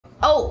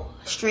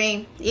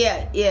stream.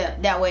 Yeah,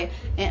 that way.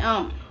 And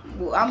I'm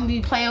gonna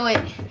be playing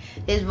with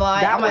his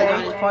vibe. I might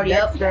join this party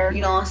up.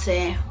 You know what I'm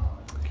saying?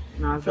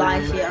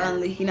 Fly shit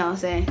only. You know what I'm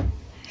saying?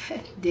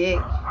 Dick.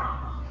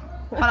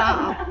 Hold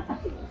on.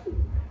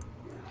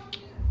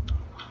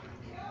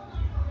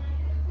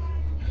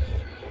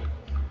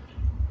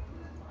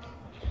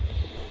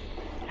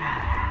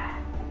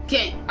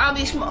 Okay, I'll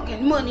be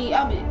smoking money.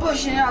 I'll be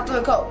pushing out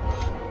the coke.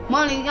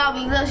 Money, I'll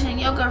be listening.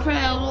 Your girlfriend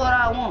is what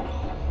I want.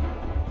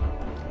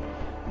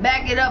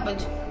 Back it up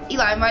and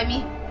Eli, invite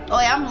me. Oh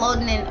yeah, I'm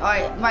loading in.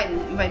 Alright, invite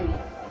me.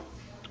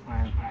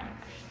 Alright.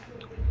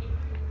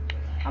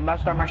 I'm about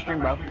to start my stream,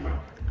 bro.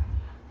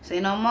 Say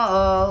no more.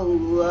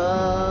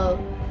 Oh.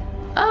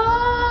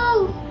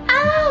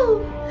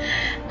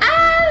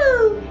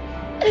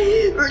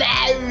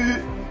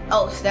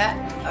 Oh, stat.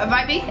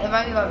 Invite me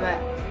right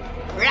back.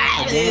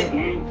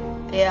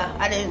 Yeah,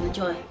 I didn't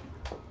enjoy it.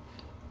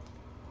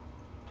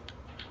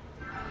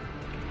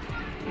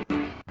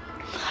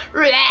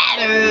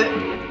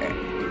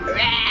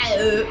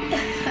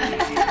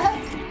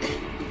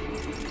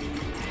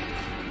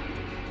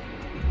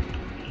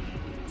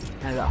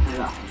 Hello.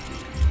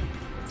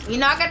 You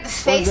know, I got the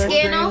face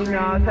scan on. You know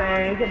what I'm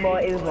saying? It's your boy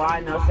Eli,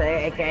 you know what I'm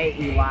saying? AKA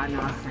Eli, you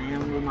know what I'm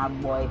saying? With my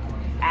boy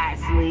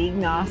Ashley, you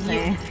know what I'm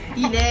saying?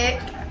 You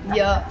did?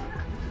 Yeah.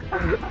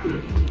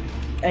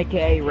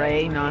 AKA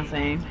Ray, you know what I'm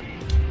saying?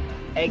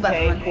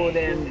 AKA pull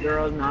them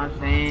girls, you know what I'm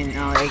saying? You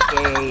know,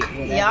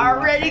 AKA y'all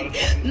already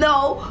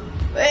know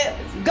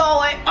what's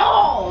going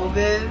on,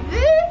 baby.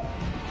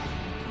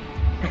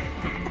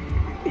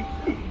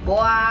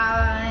 Boy.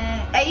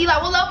 Hey, Eli,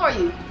 what level are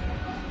you?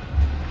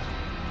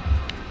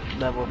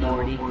 Level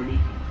 40.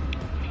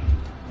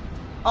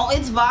 Oh,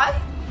 it's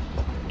Vi?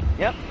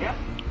 Yep.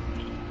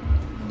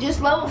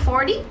 Just level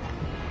 40?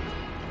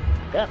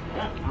 Yep.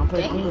 I'm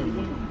pretty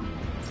good.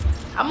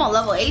 I'm on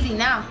level 80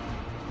 now.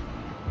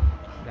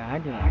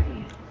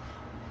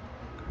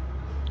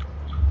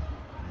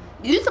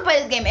 You used to play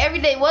this game every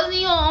day, wasn't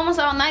you? Almost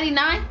on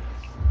 99?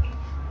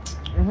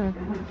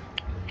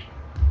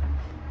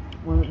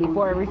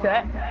 Before it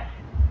reset?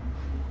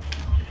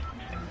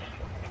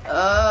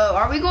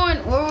 Are we going?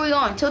 Where are we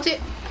going? Tilt it?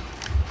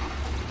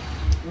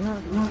 Yeah,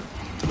 no,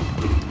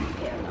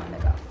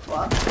 nigga.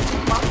 Fuck.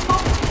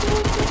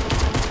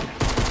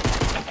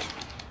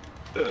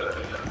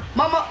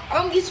 Mama,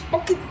 I'm get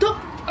smoking dope.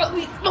 I'll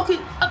be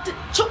smoking up the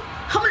choke.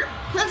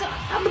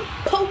 I'm a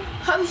po.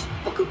 I'll be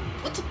smoking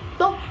with the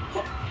dope.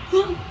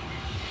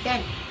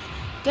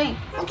 Gang.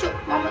 Fuck your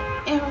mama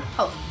and her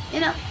house.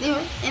 And I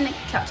live in the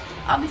couch.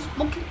 I'll be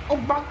smoking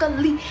on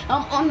broccoli.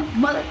 I'm on the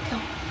mother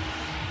couch.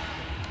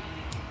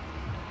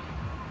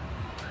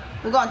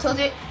 We're going to tilt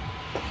it.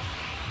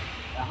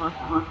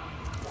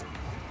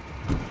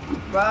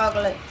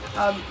 Broccoli.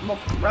 I'll be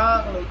smoking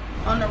broccoli.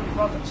 On the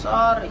broccoli.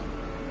 Sorry.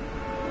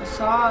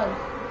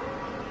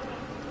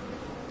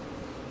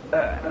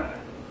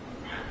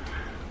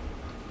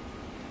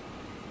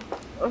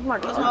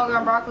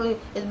 Smoking broccoli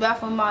is bad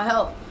for my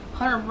health.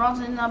 100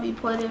 broccoli and I'll be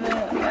putting it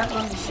back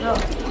on the shelf.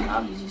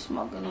 I'll be just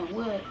smoking the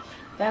wood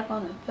back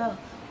on the belt.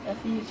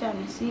 If you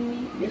trying to see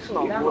me, bitch,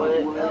 you back on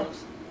the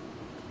belts.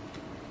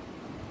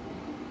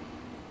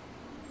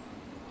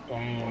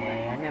 Damn,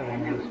 man, I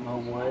never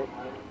smoked wood.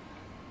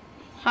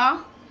 Huh?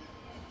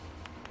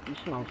 You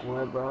smoke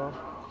wood, bro?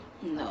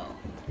 No.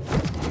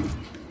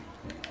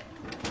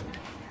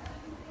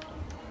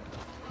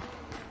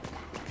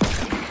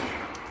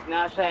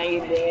 Not saying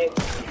you did.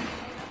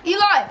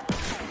 Eli!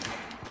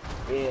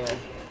 Yeah.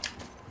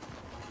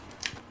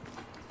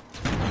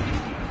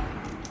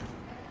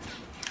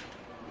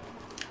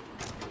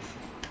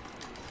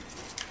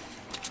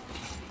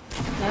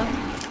 No.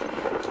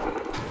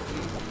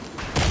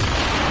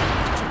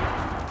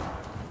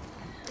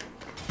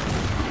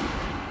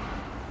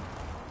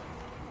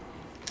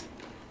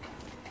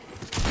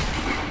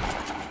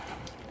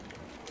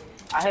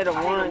 I hit a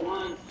 1.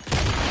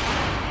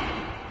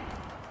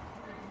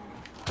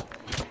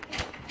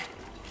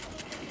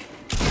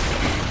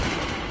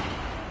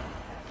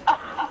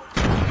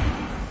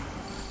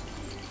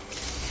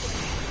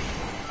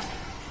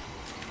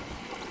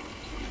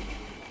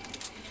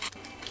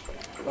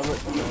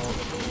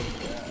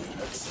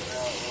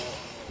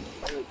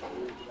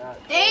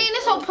 Dang,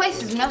 this whole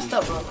place is messed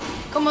up, bro.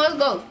 Come on, let's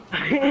go.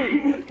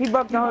 He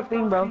broke the whole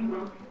thing, bro.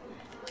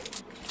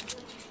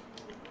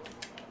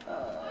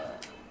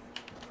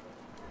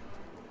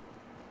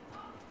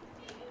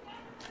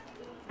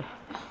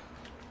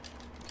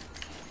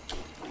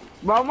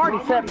 Bro, I'm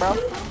already set, bro.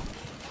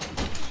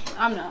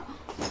 I'm not.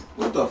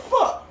 What the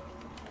fuck?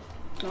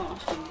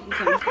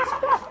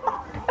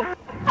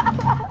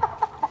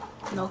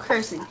 No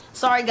cursing.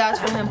 Sorry guys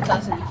for him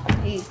cussing.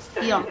 He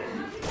don't.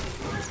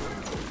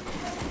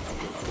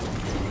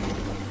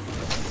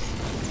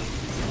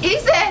 He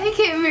said he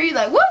came here, he's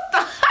like, what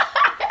the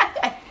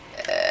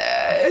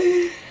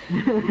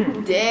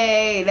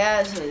dang,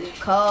 that's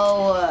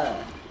cold.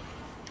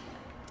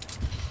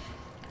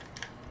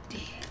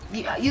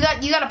 You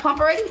got a pump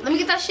already? Let me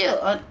get that shield.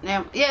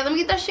 Yeah, let me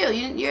get that shield.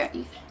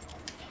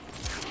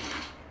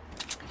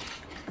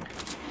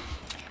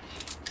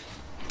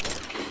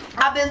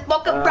 I've been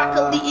smoking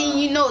broccoli, and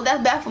you know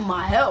that's bad for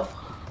my health.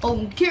 I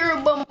don't care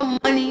about my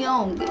money. I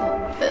don't give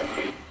a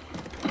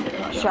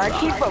fuck. Should I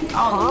keep a I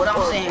don't know what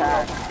I'm saying,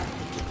 bro.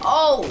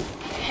 Oh,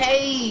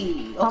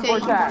 hey. Okay.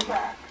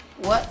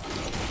 What?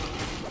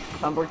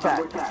 Pump or tack?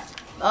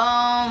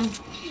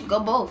 Go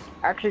both.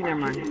 Actually,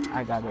 never mind.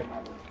 I got it.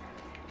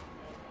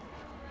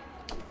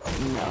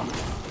 No.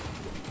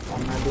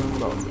 I'm not doing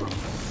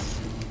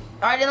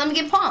both. Alright, then let me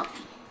get pumped.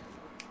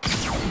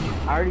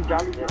 I already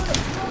dropped it.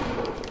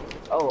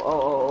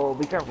 Oh,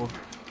 be careful.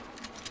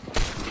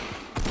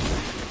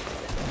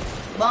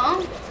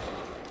 Bum?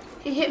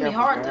 He hit me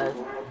hard, though.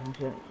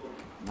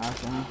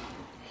 Nothing.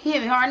 He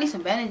hit me hard. I need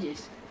some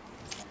bandages.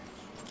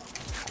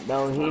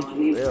 No, he hit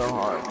you real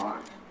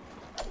hard.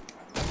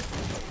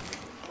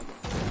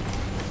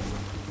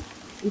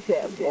 You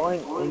said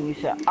boing, and you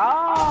said,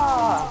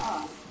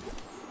 ah!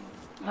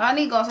 I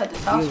need to go outside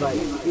this house.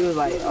 He was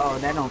like, oh,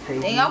 that don't take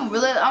me. I'm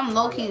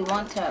low-key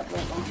one tap.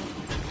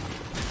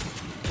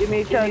 Give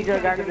me a chug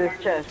jug out of this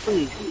chest,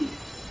 please.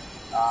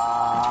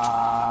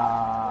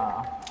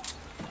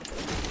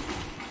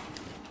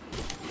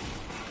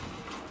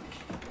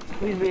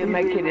 Please be a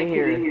med kit in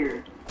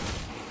here.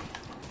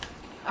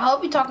 I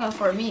hope you're talking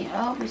for me.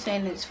 I hope you're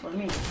saying this for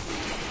me.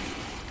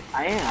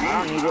 I am.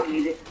 I don't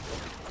need it.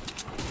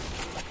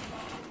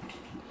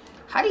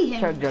 How do you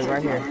hit chug jug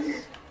right here.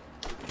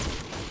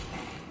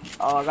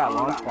 Oh, I got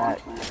lost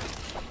that.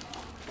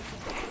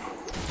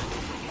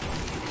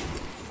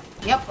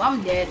 Yep,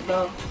 I'm dead,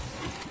 bro.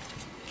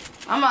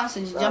 I'm about to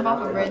just jump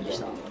off a bridge or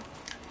something.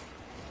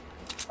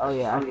 Oh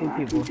yeah, I see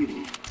people.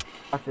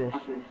 Watch this.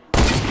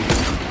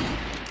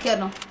 Killed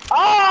him.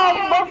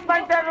 Oh, both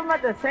like that them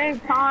at the same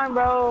time,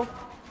 bro.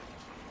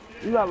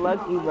 You got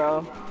lucky,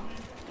 bro.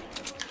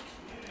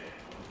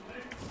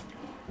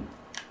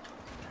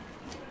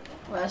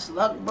 Well, that's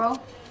luck, bro.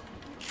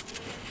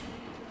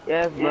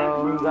 Yes,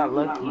 bro. You got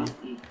lucky.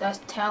 That's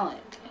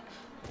talent.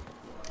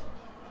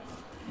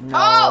 No,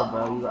 oh!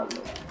 bro, you got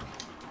lucky.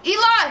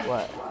 Eli!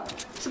 What?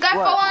 This guy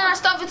fell on our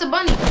stuff. It's a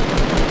bunny.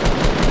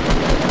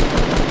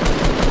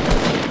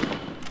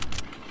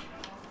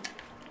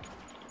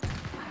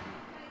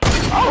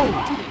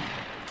 Oh!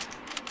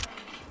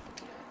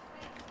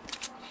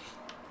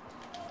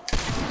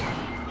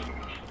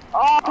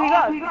 Oh,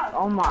 he got.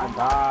 Oh my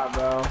god,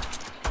 bro.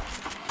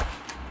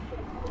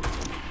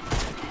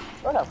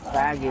 What a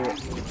faggot.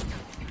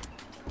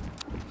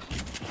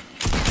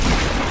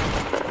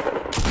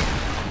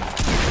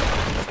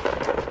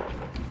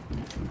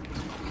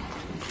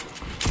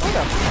 What a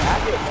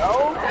faggot, bro.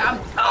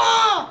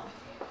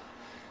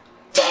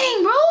 Dang,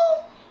 bro.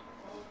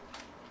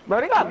 Bro,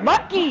 they got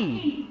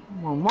lucky.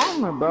 My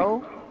mama,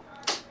 bro.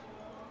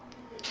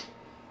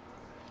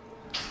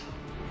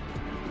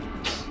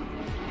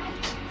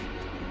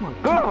 Oh my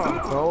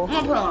god, bro. I'm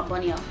gonna put on my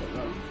bunny outfit,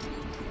 bro.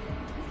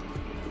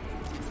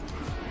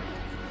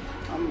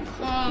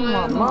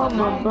 My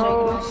mama,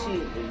 bro.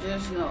 Shit, but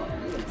just know,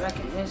 back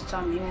in this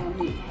time, you won't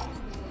need.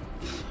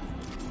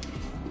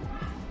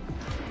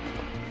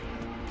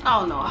 I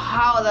don't know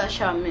how that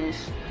shot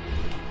missed.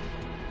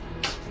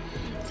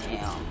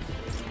 Damn.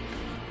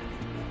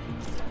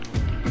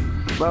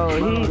 Bro,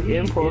 he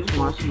imposed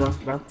my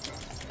stuff, bro.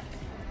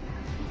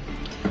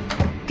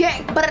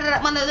 Gang, but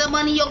the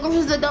money, your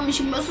girlfriend's the dummy,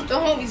 she mess with the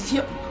homies,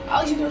 yeah.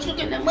 I was just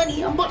looking at the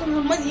money, I'm putting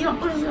the money, I'm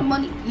putting the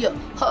money, yeah,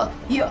 huh,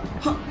 yeah,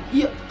 huh,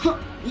 yeah, huh,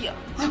 yeah,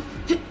 huh,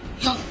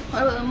 yeah,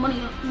 I got the money,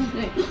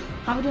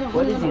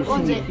 What did you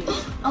see?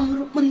 I'm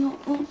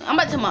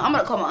about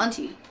to call my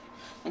auntie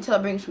until I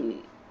bring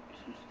some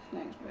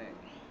snacks back.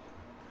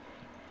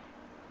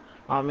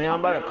 Oh man, I'm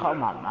about to call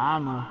my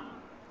mama.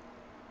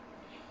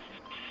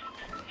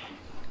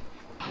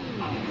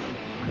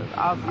 Cause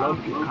I'm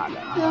low-key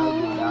kinda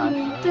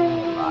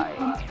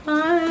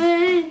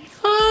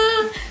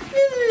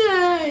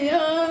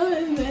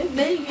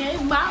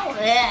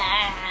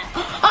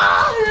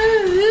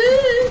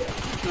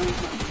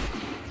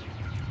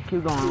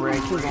Keep going, Ray,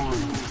 keep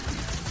going.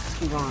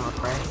 Keep going,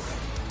 Ray.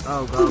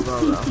 Oh, go.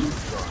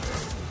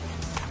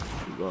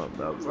 Keep going,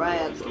 bro.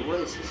 Rags or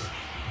racist.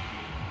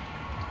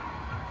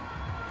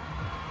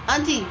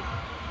 Auntie,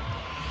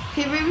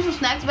 can you bring me some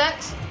snacks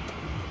back?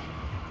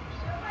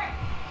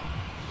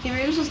 Can you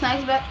bring me some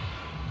snacks back?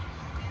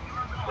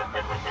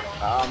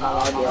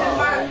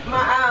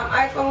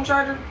 My iPhone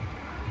charger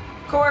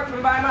cord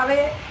from behind my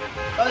leg.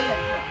 Oh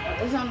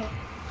yeah, it's on the.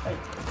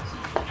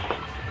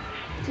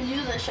 To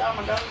use that shot,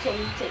 my dog told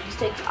me to just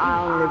take it. I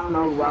don't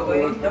know what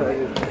we're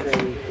doing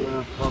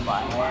for my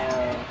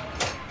hair.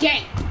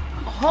 Gang!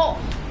 Oh!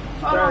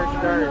 Stir.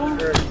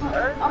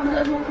 I'm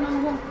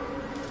gonna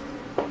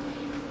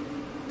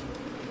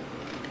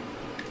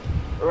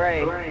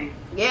Ray.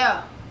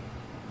 Yeah.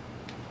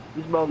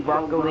 You smoke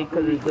broccoli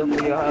because it's good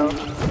for your health?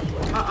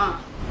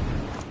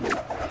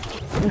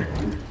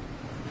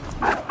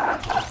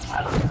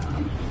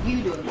 You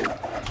do it.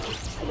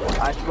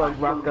 I smoke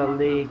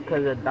broccoli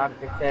because the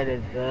doctor said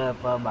it's good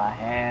for my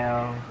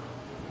health.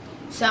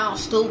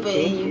 Sounds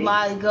stupid. You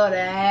might go to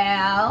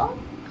hell.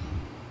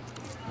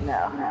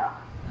 No.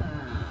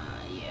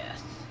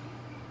 Yes.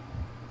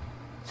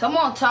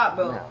 Someone on top,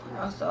 bro.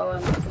 That's all I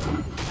know.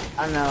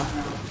 I know.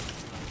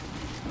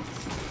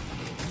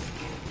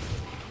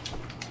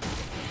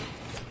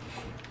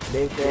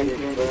 They said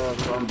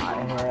it's from my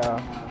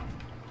hell.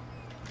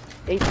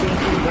 They think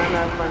he's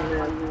gonna run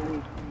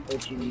them,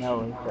 but you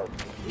know it's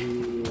a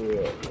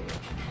shit.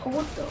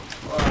 What the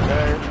fuck?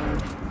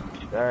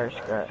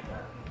 Skirt.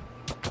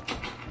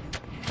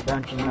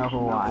 Don't you know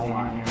who I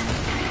am?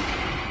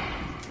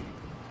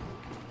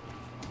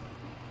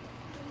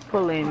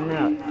 Pulling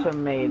up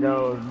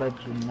tomatoes, but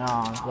you know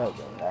I'm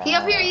fucking bad. He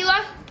up here,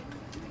 Eli?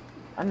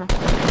 I know.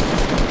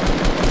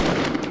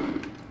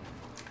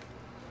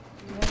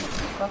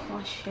 Fuck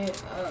my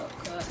shit up,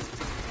 cut.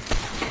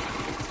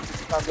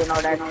 Talking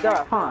all that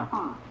stuff, huh?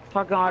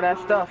 Talking all that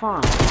stuff,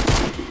 huh?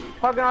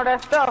 Talking all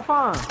that stuff,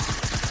 huh?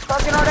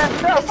 Talking all that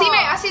stuff, His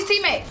teammate, I see his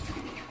teammate.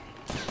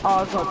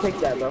 Oh, it's gonna take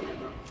that, bro.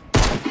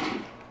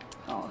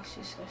 Oh,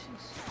 shit.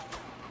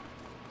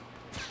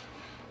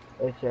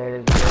 It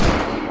said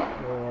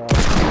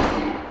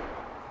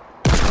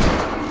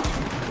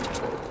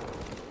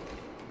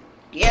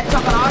Yeah,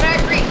 talking all that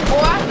Greek,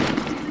 boy.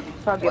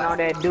 talking all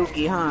that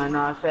dookie, huh? Know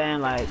what I'm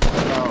saying? Like,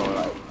 yo,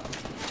 like,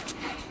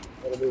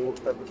 it'll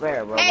be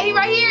fair, bro. Hey, he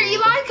right here,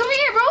 Eli. Come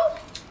here, bro.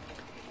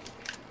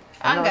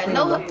 I ain't got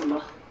no.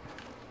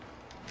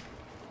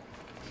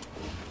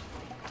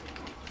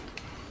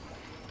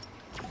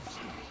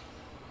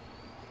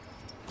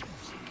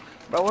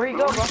 Bro, where you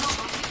go, bro?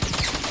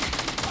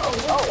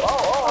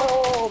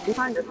 Oh,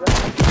 behind us, bro.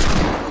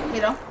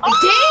 You know. Oh,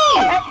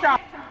 Damn!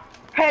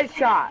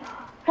 Headshot.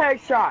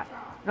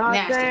 Know what I'm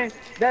Nasty. saying?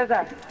 That's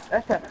a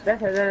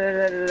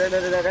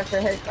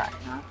headshot.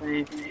 Know what I'm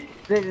saying?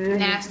 This is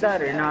Nasty.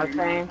 stutter. Know what I'm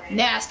saying?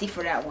 Nasty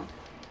for that one.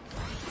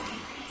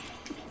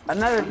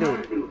 Another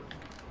dude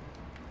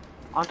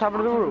on top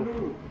of the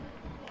roof.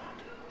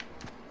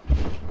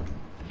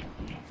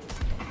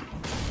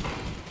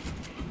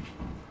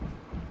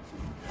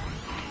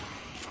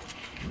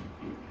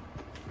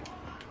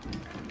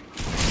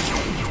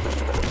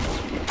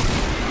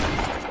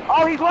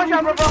 Oh, he's one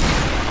shot, bro.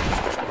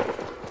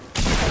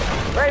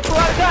 Ready, pull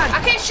out a gun. I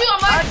can't shoot.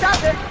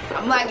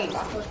 I'm lagging.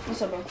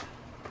 What's up, bro?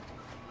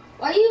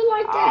 Why you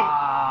like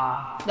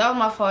that? That was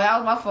my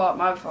fault.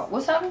 My fault.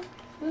 What's happening?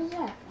 What's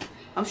that?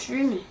 I'm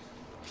streaming.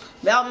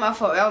 That was my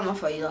fault,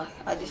 Eli.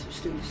 I did some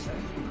stupid stuff.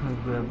 That's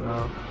good,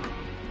 bro.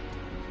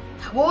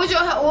 What was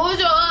your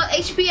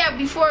HP at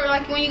before,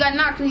 like when you got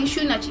knocked when he was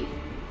shooting at you?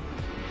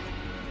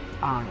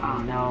 I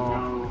don't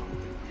know.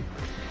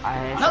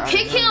 No,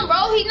 kick him,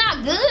 bro. He's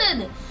not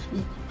good.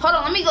 Hold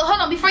on,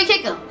 hold on before you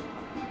kick him.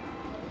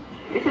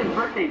 It's his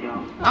birthday,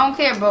 though. I don't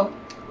care, bro.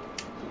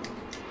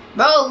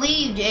 Bro,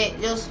 leave, Jay.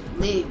 Just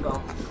leave, bro.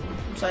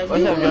 I'm sorry.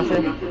 What's up,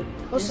 Justin?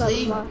 What's up,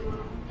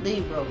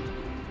 leave, bro.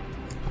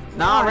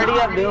 Nah, ready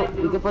up, dude.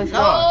 We can play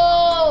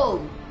squad.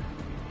 No!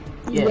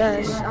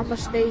 Yes, I'ma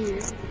stay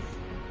here.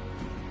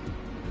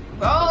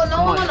 Bro,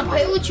 no one wanna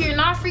play with you. You're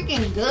not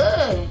freaking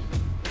good.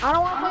 I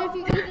don't wanna play if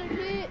you get in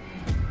bit.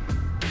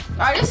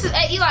 Alright, this is,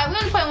 hey, Eli, we're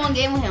gonna play one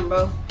game with him,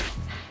 bro.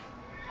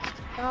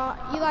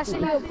 Eli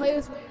said he would play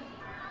with me.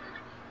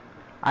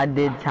 I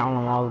did tell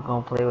him I was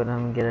gonna play with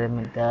him, get him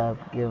a dub,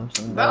 give him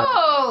some dub.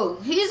 Bro,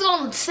 he's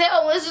gonna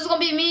sell. It's just gonna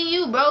be me and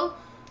you, bro.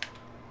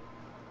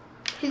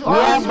 He's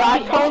Yeah, but I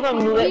told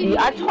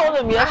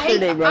him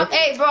yesterday, bro.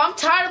 Hey, bro, I'm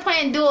tired of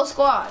playing dual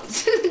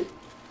squads.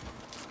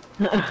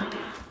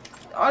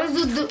 All this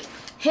dude,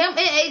 him and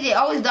AJ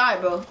always die,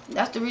 bro.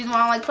 That's the reason why I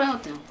don't like playing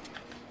with them.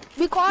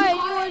 Be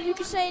quiet, you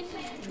be saying.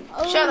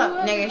 Oh, Shut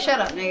up,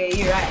 nigga.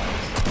 You're right.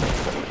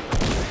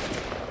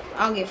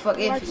 I don't give a fuck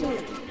if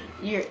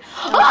you're.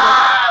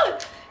 Ah!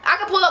 I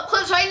can pull up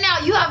clips right now.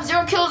 You have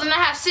 0 kills and I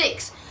have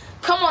 6.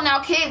 Come on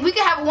now, kid. We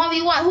can have a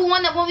 1v1. Who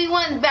won that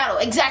 1v1 battle?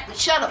 Exactly.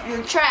 Shut up.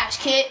 You're trash,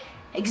 kid.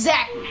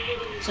 Exactly.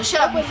 So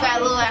shut up, you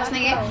fat little ass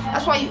nigga.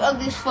 That's why you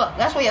ugly as fuck.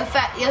 That's why your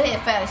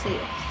head fat as hell.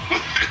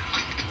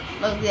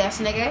 Ugly ass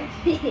nigga.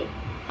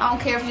 I don't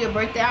care if it's your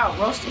birthday. I'll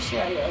roast the shit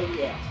out of your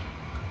ugly ass.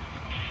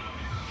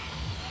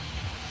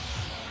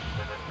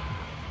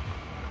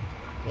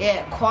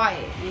 Yeah,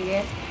 quiet,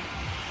 nigga.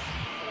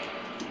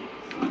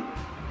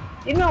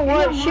 You know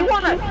what? She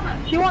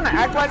wanna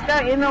act like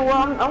that. You know what?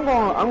 I'm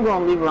gonna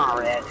leave her on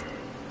red.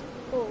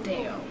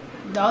 Damn.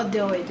 Don't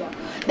do it, though.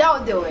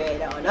 Don't do it.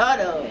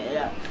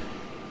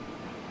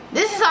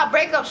 This is how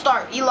breakups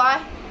start, Eli.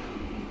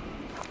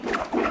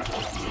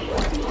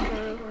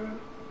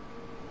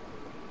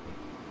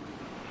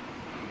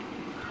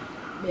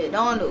 Yeah,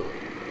 don't do it.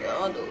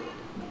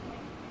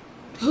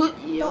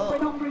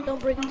 Don't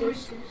break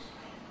this.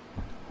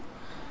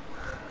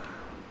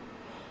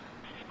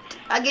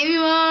 I give you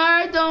my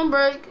heart, don't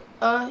break.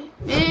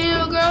 Me and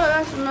you, girl,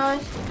 that's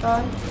nice.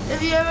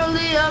 If you ever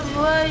leave, I'll be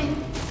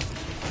waiting.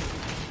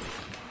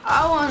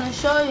 I wanna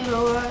show you the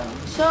world,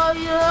 show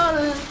you all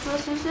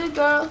this listen,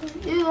 girl.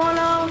 You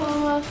wanna know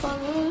my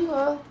fucking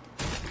world,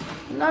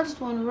 and I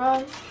just wanna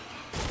ride.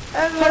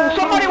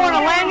 Somebody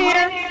wanna land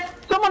here?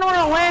 Someone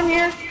wanna land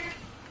here?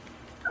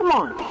 Come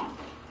on.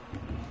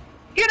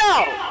 Get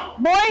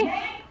out, boy.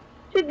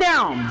 Sit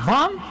down,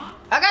 bum.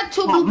 I got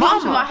 2 blue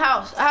pumps in my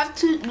house. I have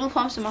 2 blue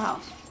pumps in my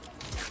house.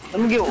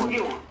 Let me get one.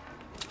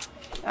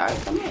 Alright,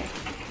 come here.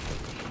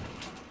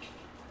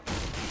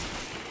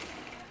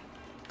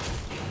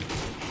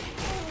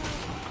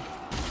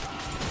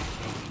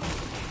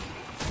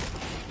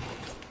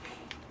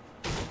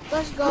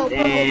 Let's go.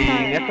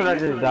 Dang, that's what I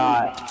just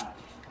got.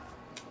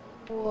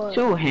 What?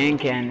 2 hand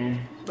cannons.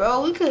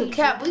 Bro, we could have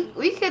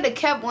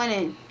kept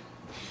winning.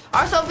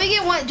 Alright, so if we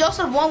get one,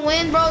 Joseph 1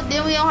 win, bro,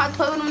 then we don't have to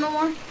play with him no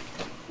more?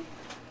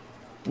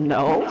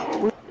 No,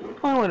 we're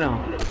playing with him.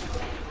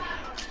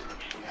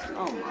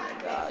 Oh my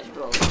gosh,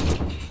 bro.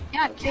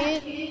 Yeah,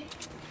 kid.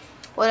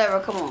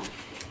 Whatever, come on.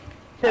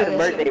 It's his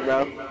birthday,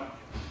 bro.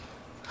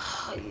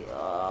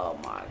 Oh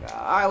my god.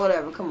 Alright,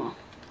 whatever, come on.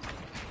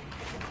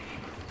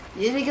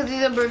 Just because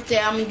it's a birthday,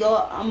 I'm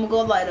gonna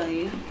go light on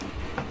you.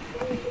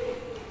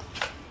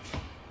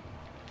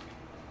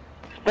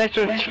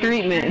 Special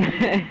treatment.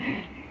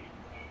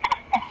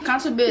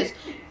 Council Biz,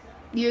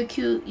 you're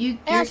cute. You're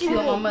cute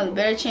on my mother.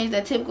 Better change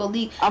that typical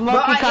leak. I'm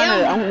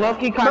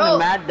low-key kinda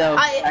mad though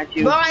at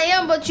you. Bro, I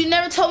am, but you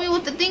never told me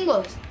what the thing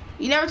was.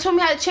 You never told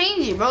me how to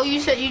change it, bro.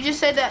 You just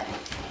said that.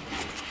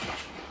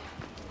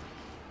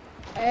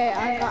 Hey,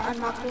 I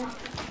knocked him.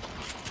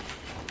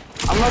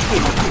 I'm low-key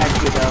mad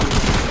at you though.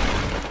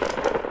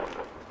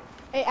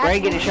 Hey, Ray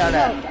getting shot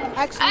at.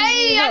 Hey, I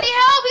need help.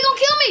 He gonna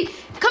kill me.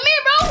 Come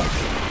here, bro.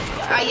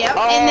 Yep.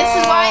 And this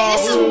is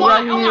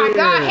why. Oh my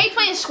god, I hate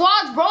playing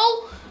squads, bro.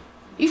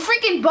 You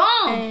freaking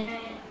bum. Hey,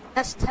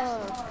 that's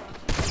tough.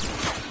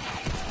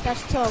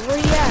 That's tough. Where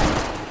you at?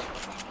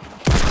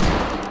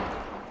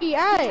 He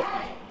at it.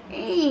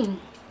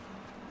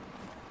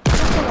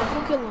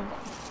 Don't kill him.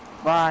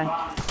 Bye.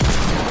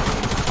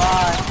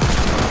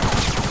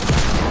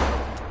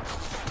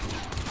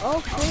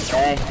 Okay.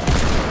 Hey.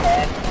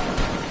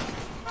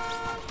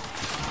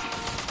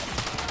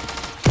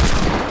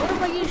 Where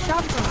am I getting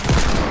shot from?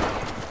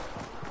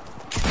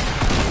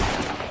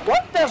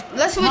 What the?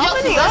 Let's see what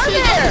Joseph gonna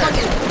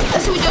do.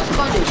 Let's see what Joseph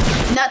gonna do.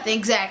 Nothing,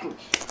 exactly.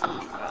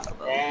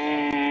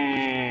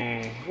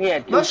 Dang. Yeah,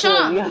 bro,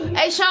 Sean.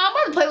 Hey, Sean, I'm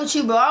about to play with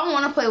you, bro. I don't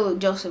want to play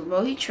with Joseph,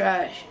 bro. He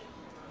trash.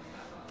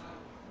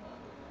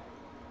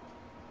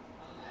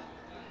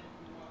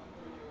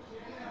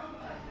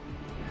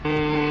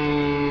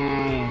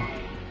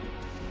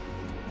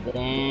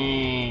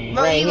 Dang.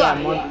 Bro, Ray, he got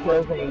more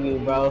kills than you,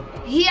 bro.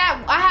 I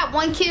had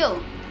 1 kill.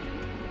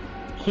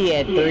 He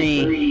had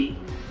 3.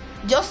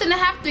 Joseph didn't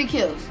have 3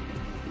 kills.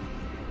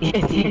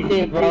 Yes, he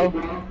did, bro.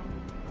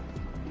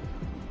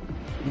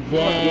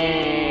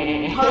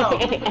 Dang.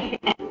 Hold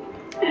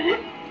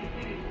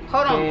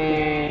on.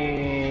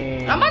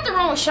 Dang. I'm about to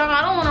roll with Sean.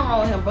 I don't want to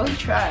roll with him, bro. He's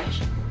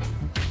trash.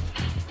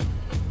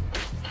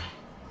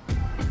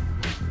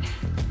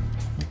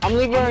 I'm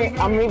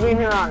leaving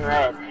here on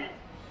red.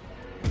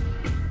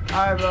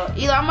 Alright, bro.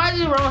 Eli, I might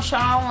just roll with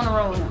Sean. I don't want to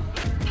roll with him.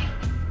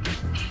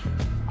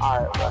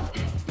 Alright, bro.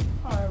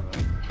 Alright,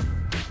 bro.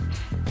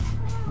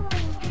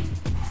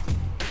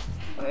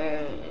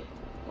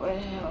 Where the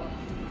hell?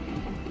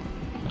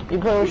 You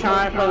play with Sean,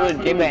 I play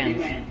with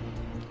J-Bands.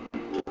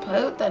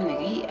 Play with that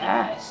nigga. He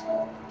ass.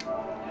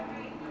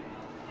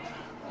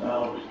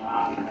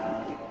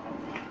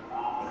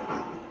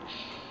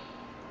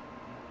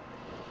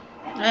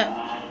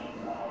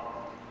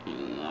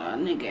 That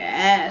nigga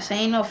ass.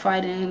 Ain't no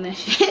fighting in that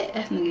shit.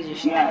 That nigga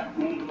just shit.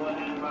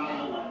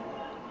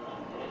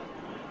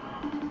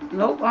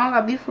 Nope, I don't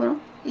got beef with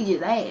him. He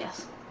just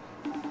ass.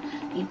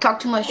 You talk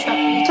too much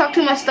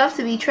stuff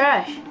to be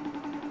trash.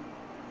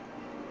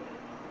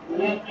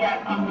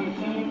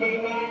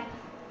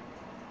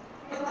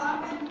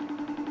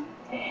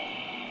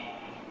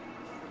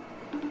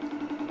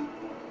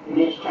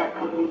 This track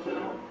coming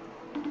soon.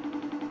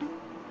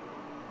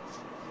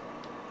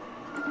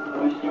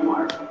 Question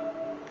mark.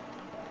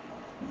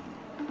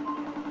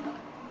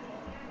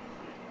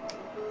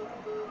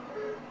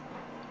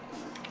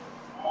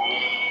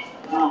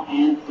 No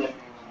answer.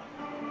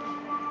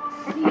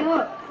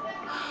 Yeah.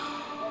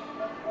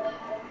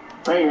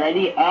 Ray,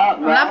 ready up,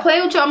 bro. When I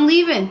play with you, I'm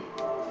leaving.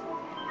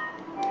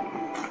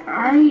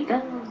 Alright,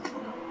 done.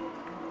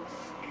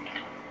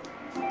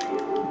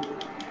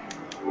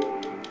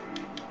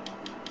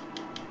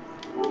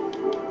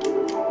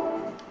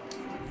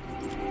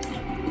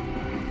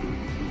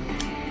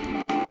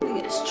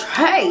 It's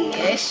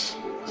trash.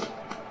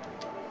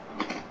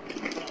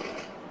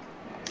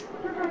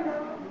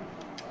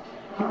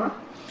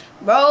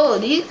 Bro,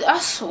 these, I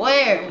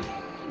swear.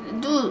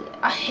 Dude,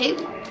 I hate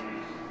them.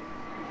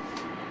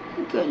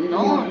 Look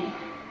annoying.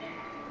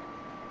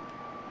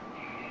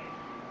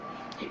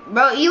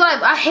 Bro, Eli,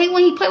 I hate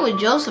when he play with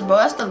Joseph, bro.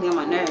 That stuff get on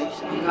my nerves.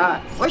 Oh my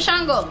god. Where's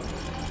Sean go?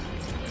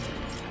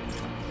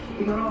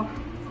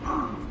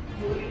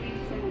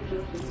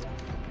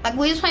 Like,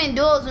 we was playing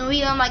duels and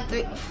we done like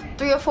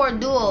three or 4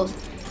 duels.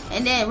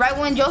 And then right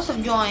when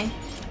Joseph joined,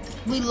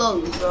 we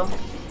loaded, bro.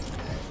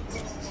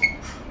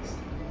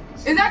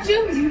 Is that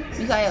you?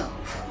 Mikael.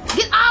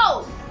 Get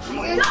out!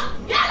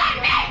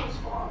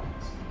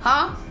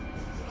 Huh?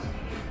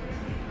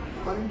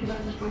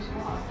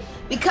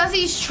 Because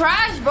he's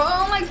trash, bro. I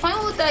don't like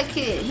playing with that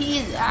kid. He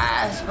is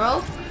ass,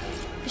 bro.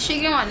 This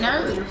shit get on my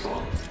nerves.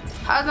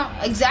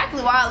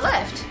 Exactly why I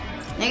left.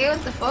 Nigga,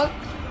 what the fuck?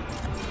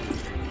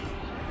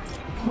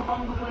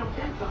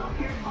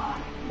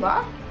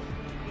 What?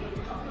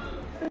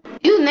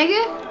 You,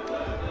 nigga?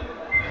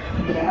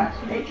 That's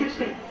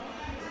interesting.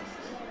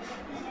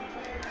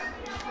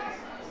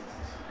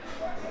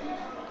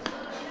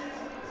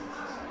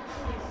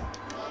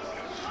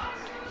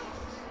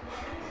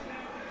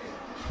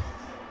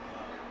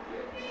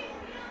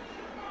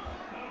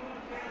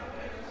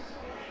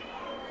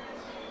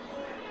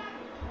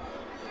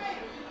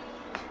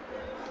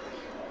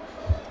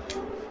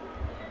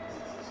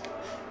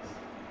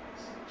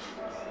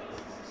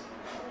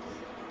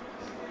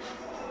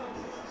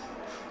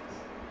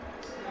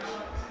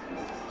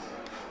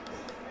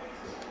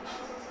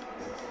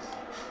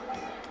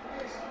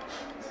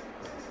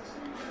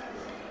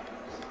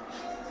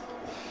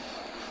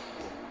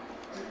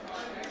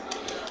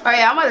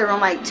 Alright, I'm about to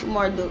run like two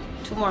more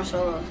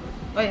solos.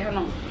 Wait, hold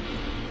on.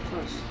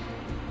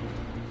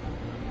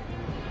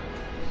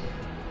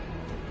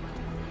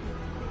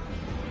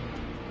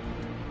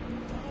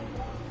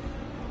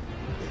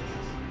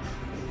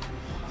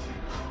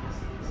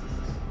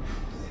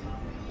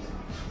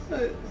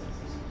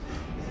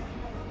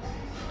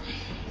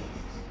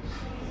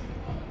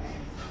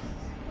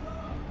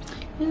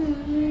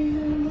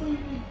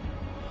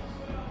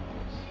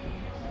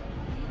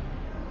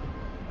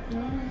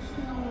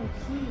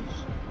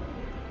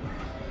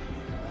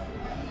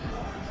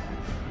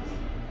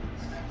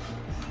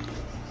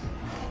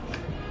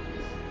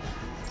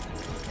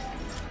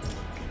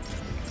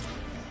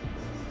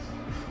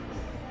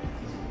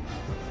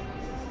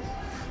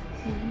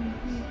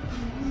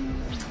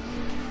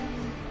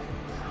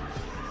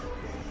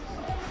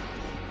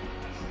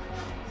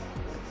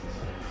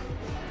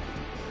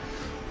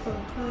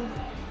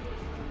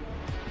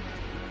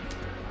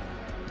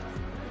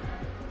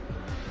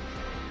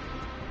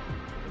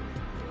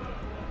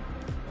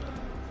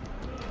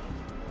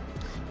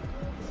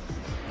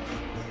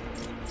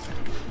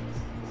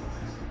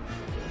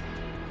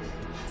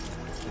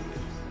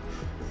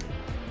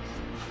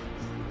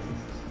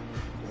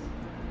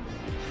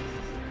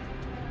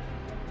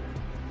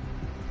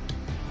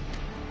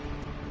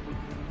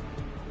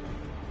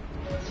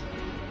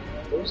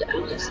 Who's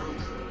Alice?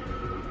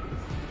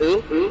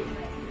 Who?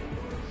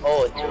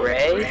 Oh, it's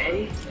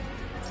Ray?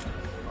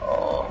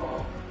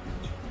 Oh.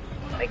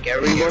 Like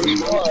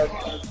everyone's blood.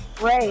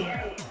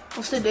 Ray,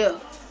 What's the deal?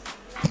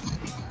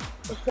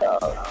 what's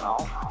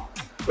up?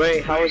 Ray,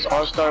 how was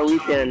All-Star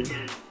Weekend?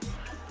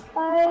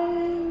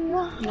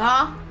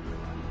 Nah?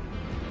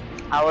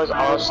 How was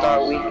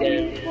All-Star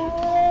Weekend? It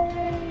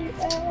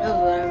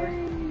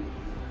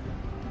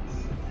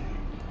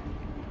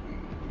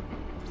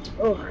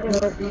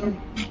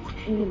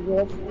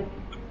was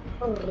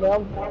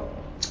whatever.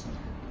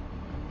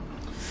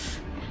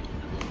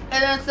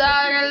 And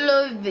inside I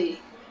love it.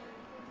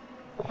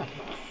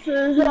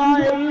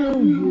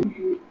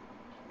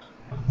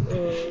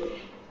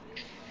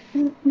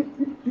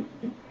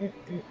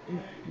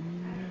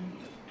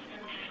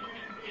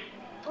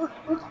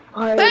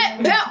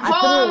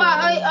 Follow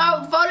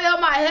my 40 on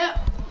my hip,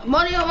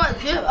 money on my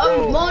hip,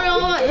 money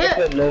on my hip.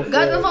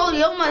 Got the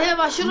 40 on my hip,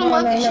 I shoot him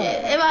up and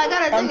shit. If I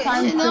gotta take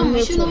a shit, I'm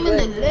shoot him in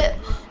the lip.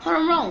 Hold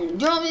on wrong.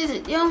 Drum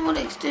music, young with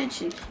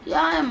extension.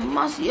 Yeah, I am a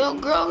monster. Your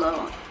girl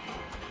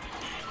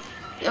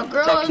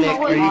is my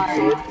wife.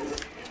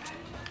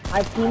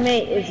 My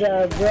teammate is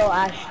a real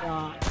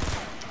astronaut.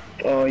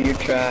 Oh, you're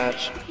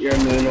trash. You're a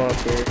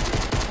moonwalker.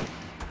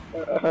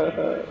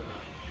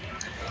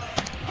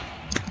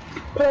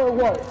 Oh,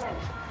 whoa.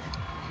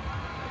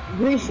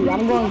 Greasy,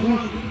 I'm going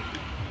greasy.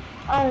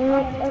 I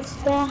know that's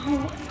the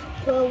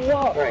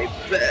whoa. Right,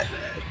 bet.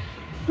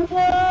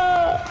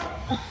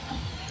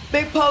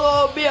 Big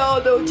Polo on me, I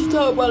don't know what you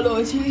talking about,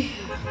 Lord G.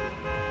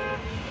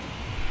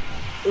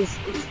 Is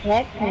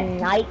Technic I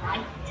know.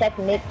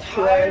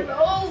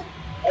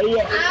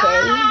 AFK?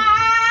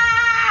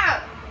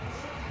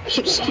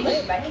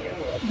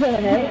 The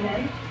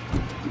heck?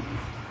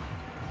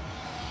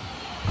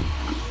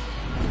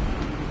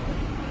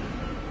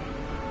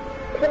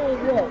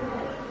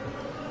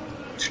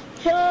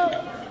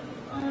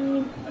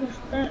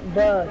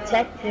 The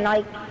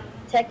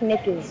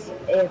Technic is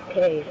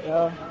AFK,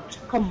 bro.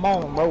 Come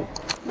on, bro.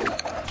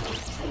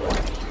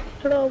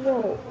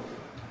 Whoa.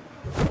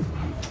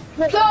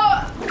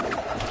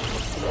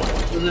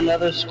 There's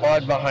another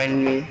squad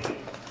behind me.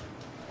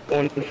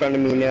 One in front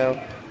of me now.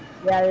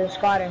 Yeah, there's a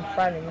squad in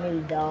front of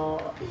me,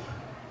 dog.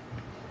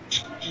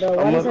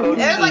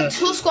 There's like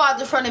two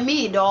squads in front of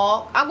me,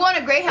 dog. I'm going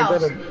to Great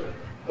House.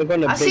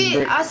 I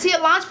see a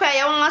launch pad.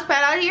 Y'all want a launch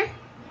pad out of here?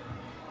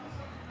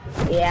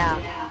 Yeah.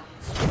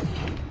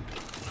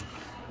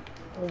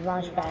 We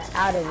launch pad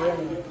out of here.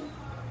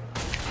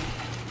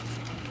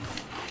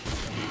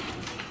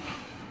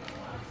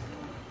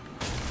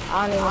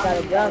 I don't even got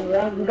a gun,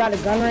 right? You got a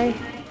gun, right?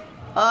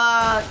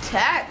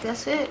 Tac,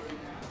 that's it.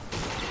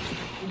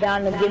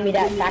 down to give me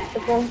that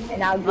tactical,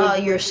 and I'll give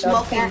you you're a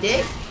sub smoking pack?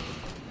 dick?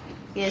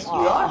 Yes, you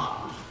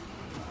are.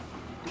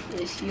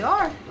 Yes, you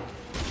are.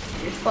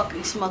 You're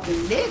fucking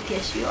smoking dick.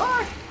 Yes, you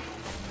are.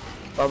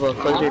 Bubba,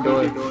 close your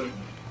door.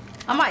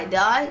 I might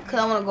die because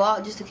I want to go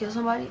out just to kill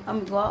somebody. I'm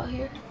going to go out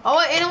here. Oh,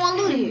 wait, anyone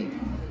looted here?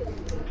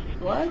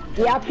 What?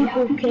 Yeah,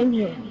 people came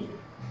here.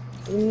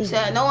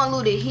 Said no one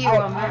looted here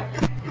where I'm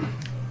at.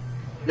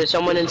 There's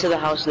someone into the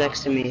house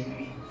next to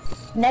me.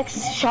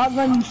 Next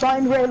shotgun you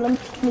find where, let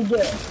me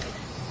get it.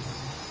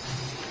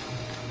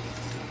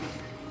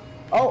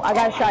 Oh, I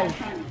got a shot.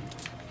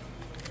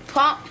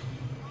 Pump.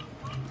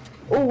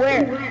 Oh,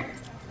 where?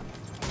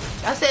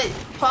 I said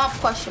pump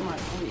question mark.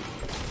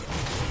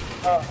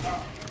 Oh.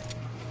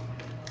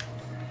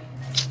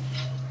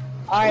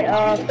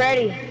 Alright,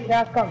 Freddy, here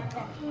I come.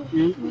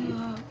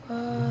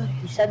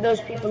 You said those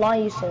people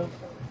on you, so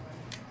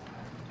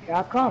here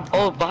I come.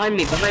 Oh, behind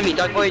me,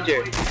 Dark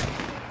Voyager.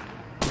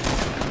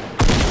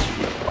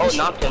 Oh,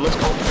 knocked him, let's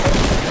go.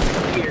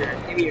 Here,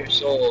 give me your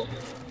soul.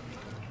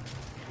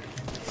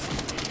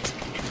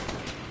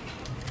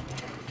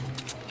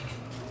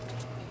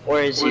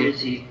 Where is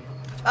he?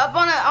 Up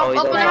on the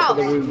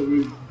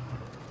house.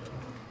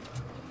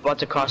 About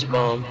to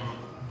crossbow him.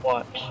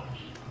 Watch.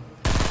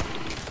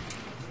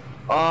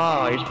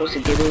 Oh, you're supposed to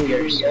give me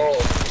your soul.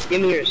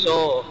 Give me your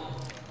soul.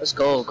 Let's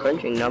go,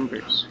 crunching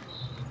numbers.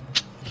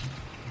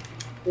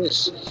 What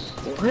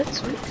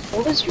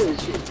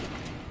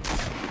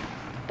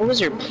was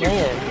your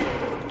plan?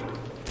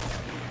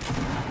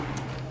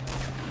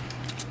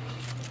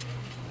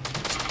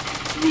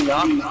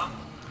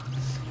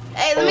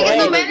 Hey, let me get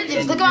them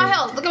bandages. Look at my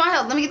health.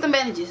 Let me get them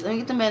bandages.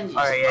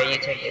 Alright, yeah, you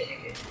take it.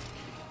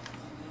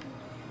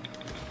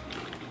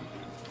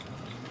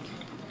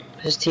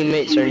 His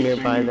teammates are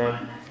nearby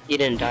then. He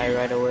didn't die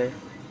right away.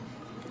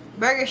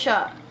 Burger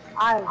shop.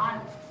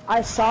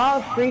 I saw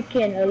a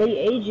freaking elite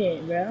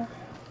agent, bro.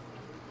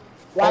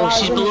 Oh,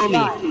 she's below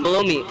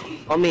me.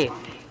 On me.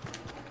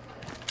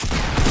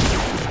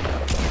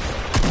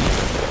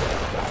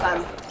 Got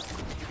him.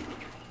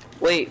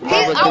 Wait,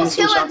 Hey, I was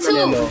give me some healing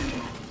shotgun too. ammo.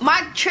 My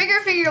trigger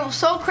finger was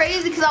so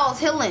crazy because I was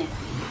healing.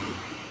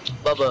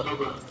 Bubba,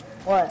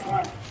 What?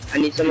 I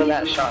need some of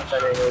that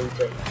shotgun ammo.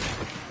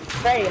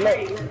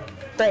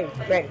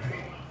 Ready.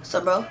 What's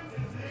up, bro?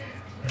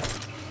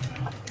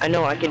 I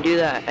know, I can do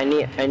that. I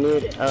need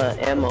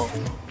ammo.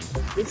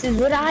 This is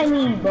what I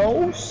need,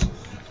 bros.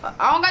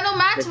 I don't got no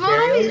max, bro.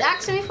 Don't be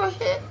asking me for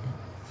shit.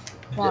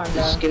 Come on, bro.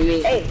 Just give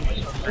me. Hey,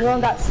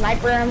 anyone got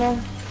sniper ammo?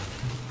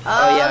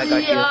 Oh, yeah, I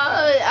got you.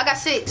 I got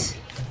 6.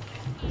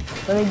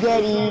 Let me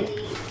get it.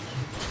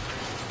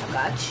 I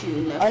got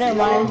you. Oh, never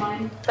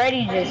mind.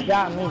 Freddy just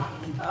got me.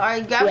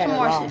 Alright, grab some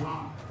more shit.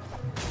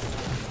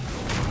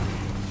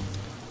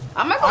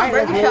 I'm not going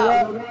Alright, Burger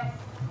Shop.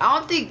 I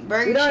don't think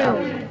Burger Shop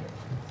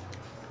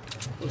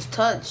was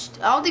touched.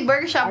 I don't think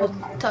Burger Shop was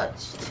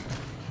touched.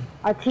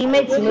 Our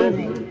teammates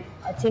moving.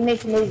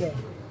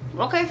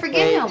 Okay,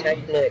 forget him.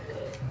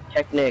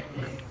 Technic.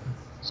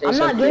 I'm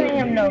not giving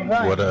him no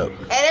gun. What up?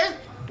 Hey,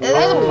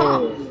 there's a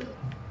pump.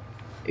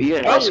 Are you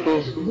in high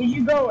school? Did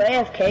you go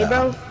AFK,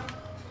 bro?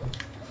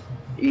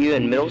 Are you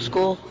in middle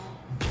school?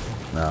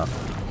 No.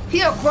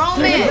 He a grown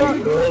man.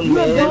 You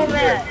a grown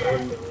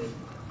man.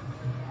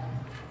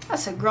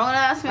 That's a grown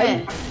ass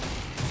man.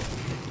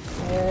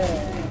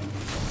 Yeah.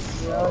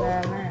 Grown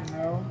ass man,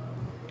 bro.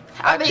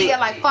 I bet he got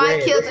like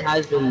 5 kills.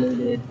 Has been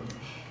looted.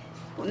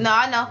 No,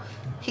 I know.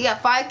 He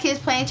got 5 kids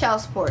playing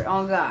child support.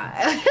 Oh God.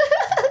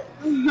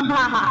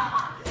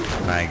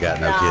 I ain't got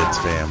no kids,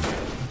 fam.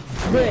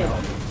 Good.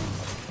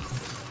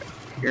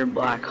 You're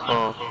black,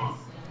 huh?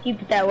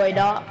 Keep it that way,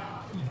 dog.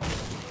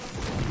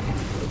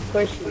 Of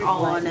course you're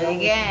On the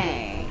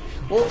gang.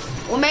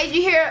 What made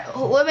you hear?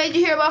 What made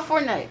you hear about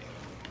Fortnite?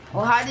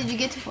 Well, how did you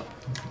get to Fortnite?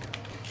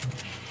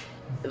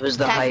 It was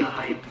the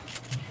hype.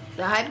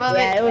 The hype of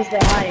Yeah, it? it was the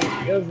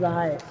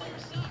hype.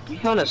 You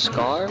found a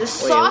scar? The Wait,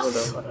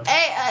 sauce? hold on.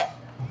 Hey,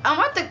 I'm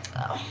at the...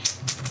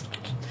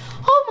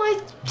 Oh my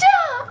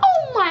God!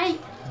 Oh my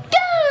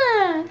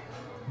God!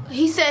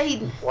 He said he...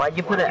 Why'd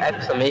you put an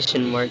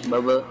exclamation mark,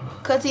 Bubba?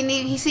 Cause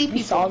he see people.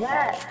 You saw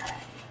that?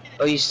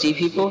 Oh, you see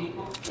people?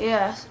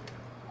 Yes.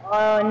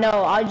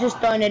 No, I was just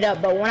throwing it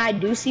up. But when I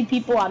do see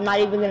people, I'm not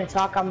even gonna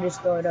talk. I'm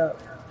just throw it up.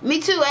 Me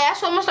too. Hey,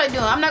 that's what I'm gonna start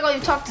doing. I'm not gonna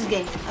even talk this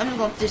game. I'm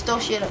just gonna throw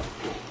shit up.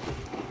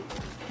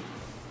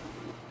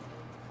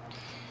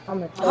 I'm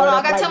gonna throw Hold it on, I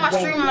up gotta like tell my Game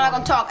stream I'm not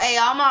gonna talk. Hey,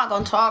 I'm not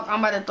gonna talk. I'm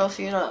about to throw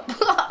shit up.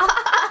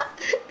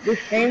 You're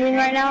streaming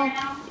right now?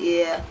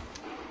 Yeah.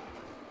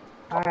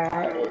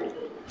 Alright.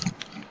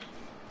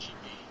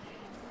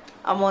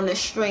 I'm on the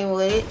stream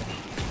with it.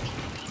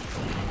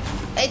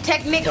 Hey,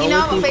 Technic, Tell you know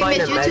me I'm a if you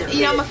famous find a YouTuber.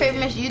 You know I'm a message.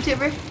 famous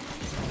YouTuber.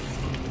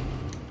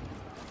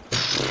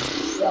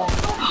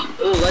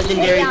 Oh,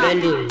 legendary Hey,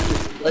 vending.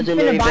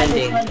 Legendary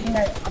vending. I'm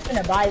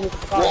gonna buy this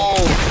car.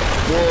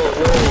 Whoa.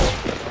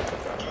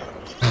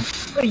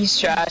 He's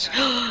trash.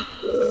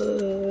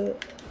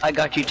 I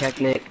got you,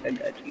 Technic. I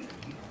got you.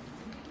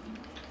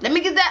 Let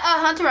me get that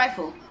hunter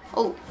rifle.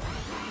 Oh.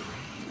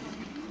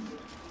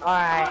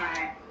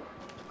 Alright.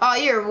 Oh,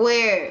 you're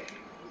weird.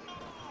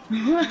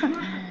 Alright,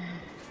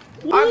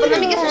 but let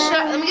me get some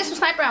shot. Let me get some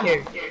sniper ammo.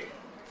 Here.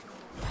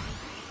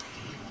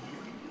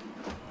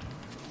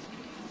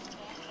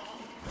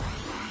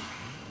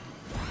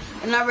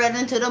 And I ran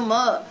into the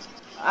mud.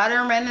 I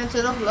done ran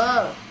into the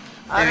flood.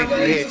 I done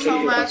ran into so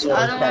much.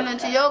 I done ran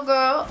into your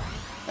girl.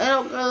 And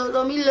your girl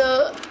told me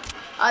love.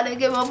 I didn't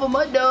give up on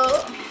my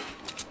dog.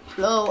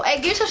 Flow. Hey,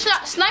 get some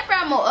sniper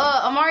ammo.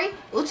 Amari.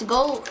 What's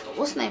gold?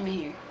 What's the name in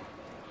here?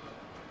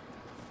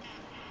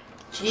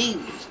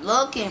 Jeez,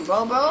 looking,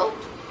 bro.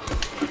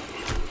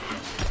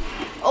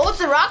 Oh,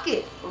 it's a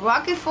rocket.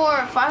 Rocket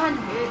for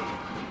 500.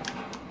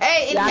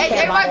 Hey,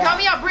 everybody drop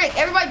me out brick.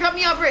 Everybody drop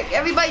me out brick.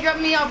 Everybody drop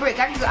me out brick.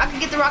 I can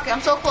get the rocket.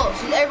 I'm so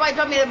close. Everybody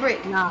drop me the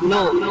brick.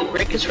 No,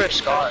 brick is for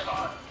Scar.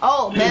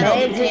 Oh, metal.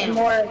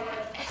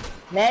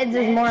 Meds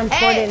is more important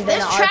hey, than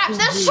there's traps. RPG.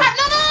 There's traps.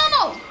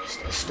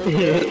 No.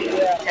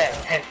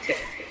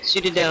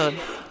 Shoot it down.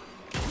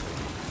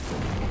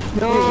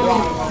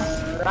 No.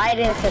 Right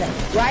into them.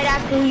 Right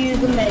after you use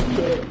the med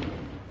kit.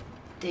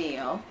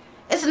 Damn.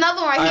 It's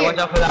another one right here. Watch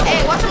out for that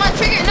hey, one. watch my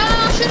trigger.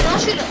 No,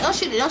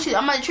 shoot it.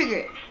 I'm about to trigger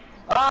it.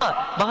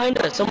 Ah, behind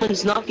us.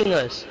 Someone's knocking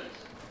us.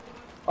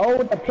 Oh,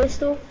 with the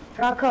pistol?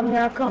 Here I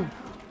come.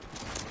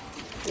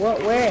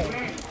 What? Where?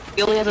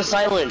 He only has a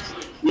silence.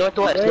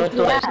 Northwest.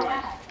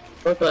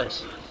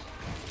 Northwest.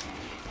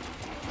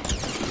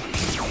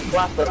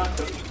 Blast it.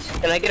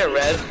 Can I get a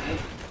rev?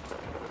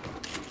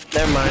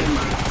 Never mind.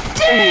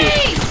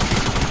 Dang!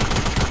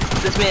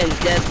 This man's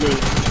deadly.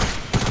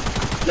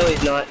 No,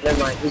 he's not. Never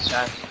mind. He's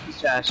trash.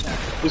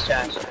 He's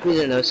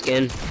a no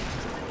skin.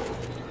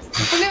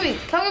 Come get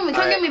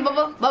me,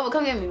 Bubba. Bubba,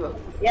 come get me, bro.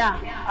 Yeah.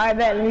 Alright,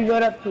 bet. Let me go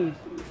up to you.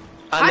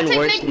 I'm in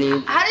worse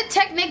need. How did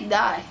Technic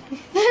die?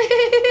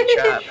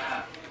 Trap.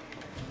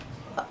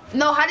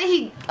 No, how did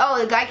he? Oh,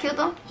 the guy killed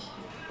him?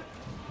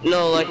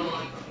 No, like,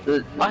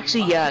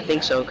 actually, yeah, I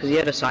think so, because he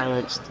had a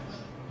silenced.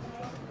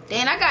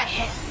 Dang, I got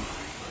hit.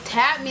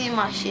 Tapped me in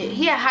my shit.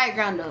 He had high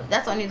ground though.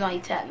 That's the only reason why he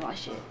tapped my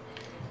shit.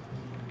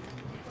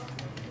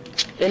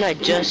 Then I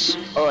just,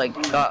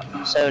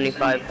 got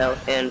 75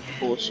 health and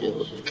full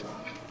shield.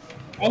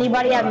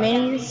 Anybody have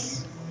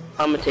minis?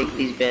 I'm gonna take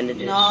these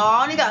bandages. No,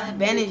 I only got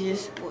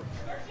bandages.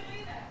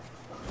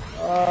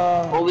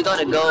 Oh, we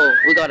gotta go.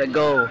 We gotta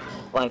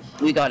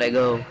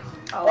go.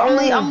 Oh,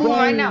 I'm moving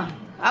right now.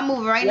 I'm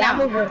moving right now. I'm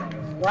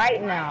moving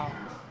right now.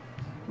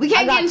 We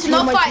can't get into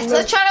no fights.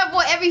 Let's try to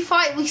avoid every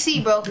fight we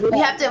see, bro. We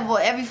have to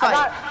avoid every fight.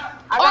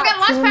 I got a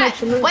launch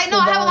pad. Wait, no,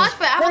 I have a launch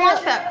pad.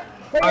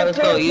 Alright, let's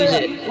go. Use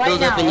it.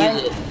 Build up and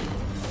use it.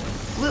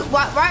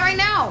 Right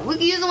now. We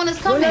can use it when it's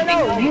coming.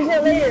 No. Use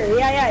it later.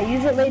 Yeah.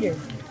 Use it later.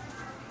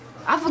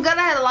 I forgot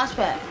I had a launch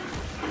pad.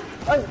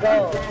 Let's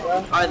go.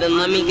 Alright, then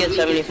let me get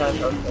 75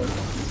 health.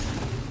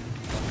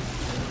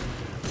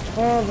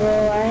 Oh,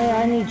 bro,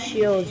 I need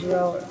shields,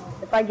 bro.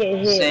 If I get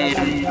hit,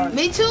 Same.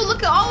 Me too.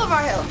 Look at all of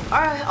our health.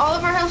 All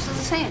of our health is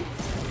the same.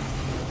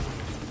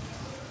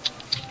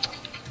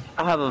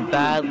 I have a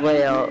bad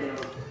layout.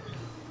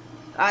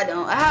 I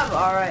don't. I have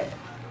alright.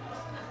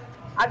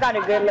 I got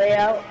a good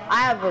layout.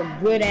 I have a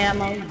good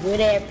ammo, good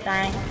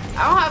everything.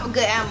 I don't have a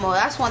good ammo.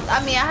 That's one.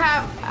 I mean,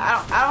 I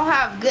don't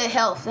have good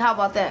health. How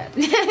about that? I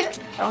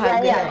don't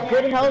have good health.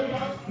 Good health.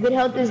 Good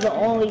health is the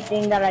only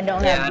thing that I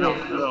don't have. I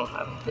don't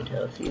have good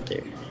health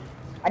either.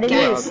 I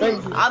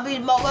didn't I'll be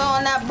smoking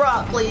on that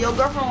broccoli. Your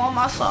girlfriend on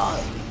my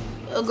side.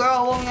 Your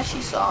girl on me,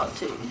 she saw it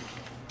too.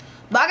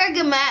 But I got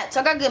good mats.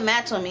 I got good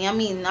mats on me. I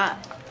mean,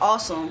 not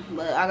awesome,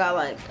 but I got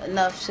like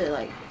enough to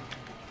like.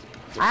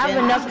 I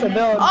have enough to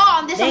build.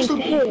 Oh, this is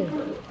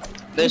stupid.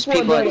 There's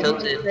people at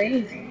Tilted.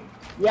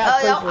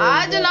 Yeah,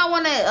 I do not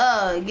want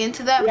to get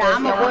into that. Yeah,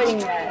 I'm avoiding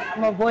that.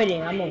 I'm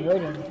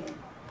avoiding.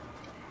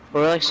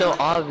 We're like so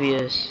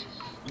obvious.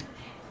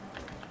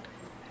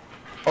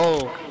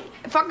 Oh,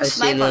 if I can I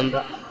see them.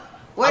 I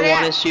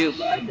want to shoot,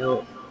 but I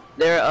don't.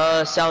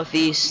 They're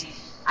southeast.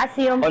 I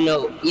see them. Oh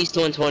no, east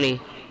 120.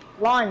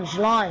 Launch.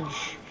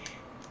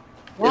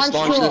 Just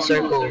launch the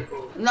circle.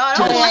 No,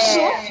 don't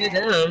launch to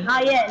them.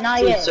 Not yet.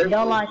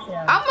 Don't launch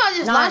them. I'm gonna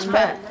just launch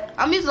pad.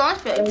 I'm using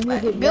launch pad.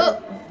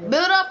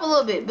 Build up a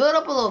little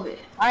bit.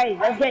 Alright,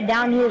 let's get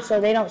down here so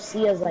they don't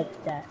see us like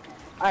that.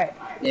 Alright.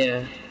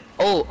 Yeah.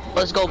 Oh,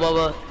 let's go,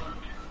 Bubba.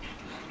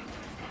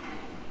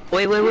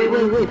 Wait,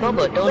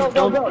 Bubba,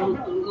 don't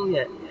go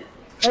yet.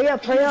 Hurry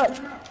up.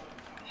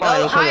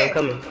 Fine, I'm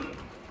coming.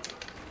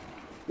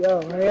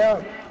 Yo, hurry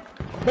up.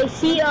 They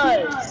see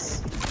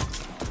us.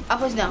 I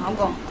push down. I'm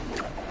going.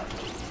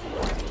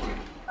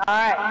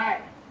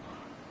 Alright.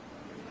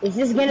 Is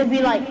this gonna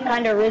be like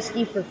kind of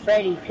risky for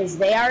Freddy? Because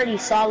they already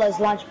saw us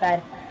launch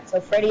pad.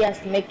 So Freddy has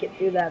to make it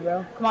through that,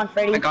 bro. Come on,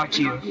 Freddy. I got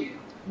you. You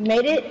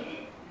made it?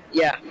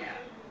 Yeah.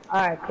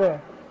 Alright, cool.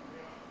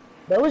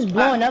 They was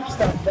blowing up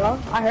stuff, bro.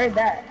 I heard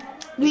that.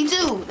 Me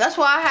too. That's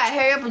why I had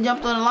hurry up and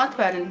jumped on the launch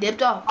pad and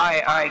dipped off.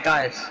 Alright,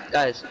 guys.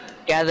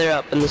 Gather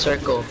up in the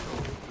circle.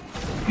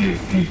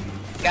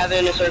 Gather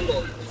in a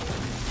circle.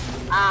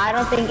 I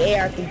don't think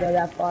AR can go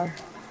that far.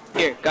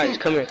 Here, guys,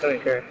 come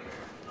here.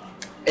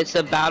 It's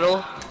a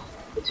battle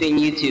between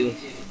you two.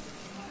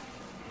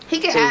 He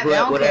can have it. I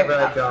don't whatever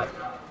care. I got.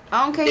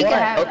 I don't care. He can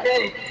have it.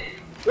 Okay.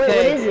 Wait, what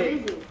is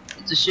it?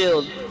 It's a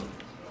shield.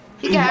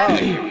 He can have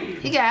it.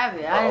 He can have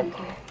it. I didn't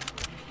care.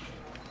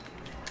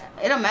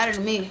 It don't matter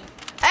to me.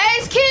 Hey,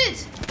 it's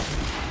kids.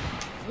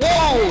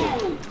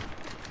 Whoa!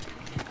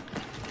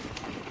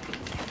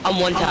 I'm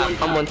one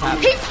tap. I'm one tap.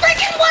 He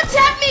freaking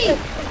one-tapped me.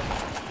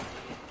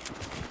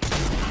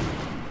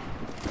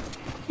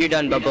 You're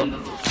done, Bubba.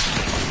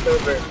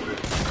 Over.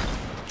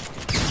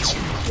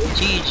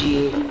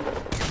 GG.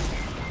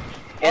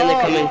 And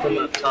they're coming from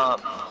up top.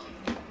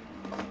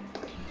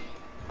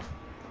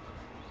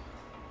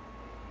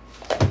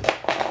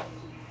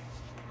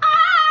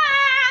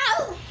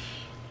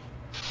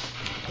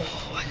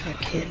 Oh, I got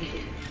kid.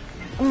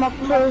 My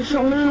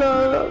personal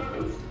love.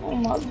 Oh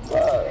my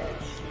god.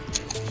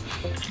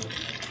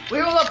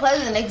 We're gonna go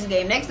Pleasant the next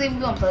game. Next game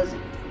we're going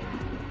Pleasant.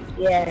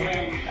 Yeah.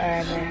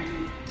 Alright,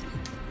 man.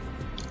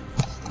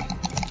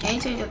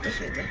 Can't change up the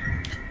shit though.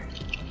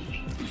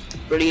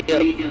 Ready up.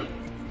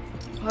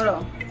 Hold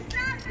on.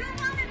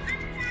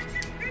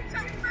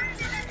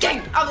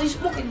 Gang, I was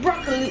smoking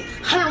broccoli.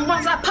 100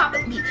 rounds I pop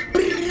at me.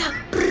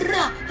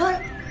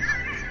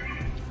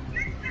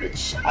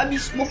 Bitch, I be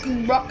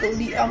smoking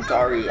broccoli. I'm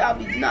sorry, I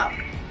be not.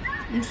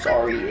 I'm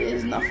sorry, it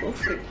is not for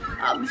free.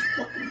 I be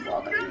smoking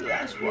broccoli.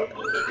 That's what it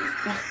is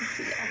not for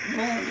free. I'm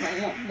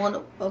going like one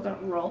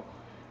motherfucking roll.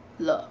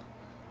 Look,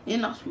 you're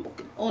not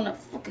smoking on a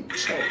fucking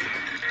choke.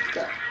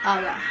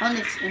 I got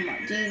hundreds in my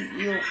jeans,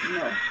 you don't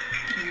know.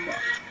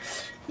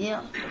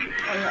 Yeah, I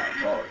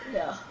got roll,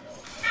 yeah.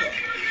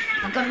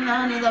 I got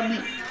 900 that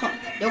beat, huh?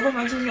 Yo, go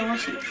find some my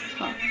shit,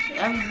 huh?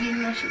 I be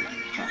beating that shit,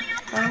 huh?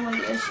 I don't want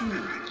to get shit.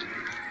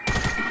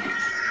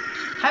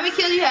 How many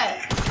kills you had?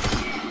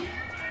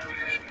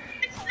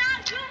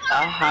 I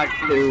had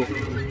 2.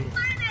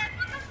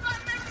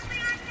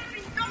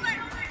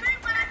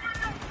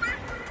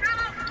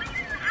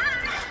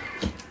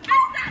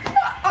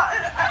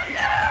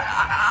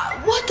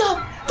 What the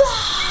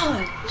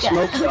fuck?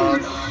 Smoke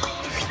dog.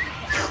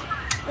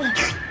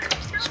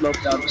 Smoke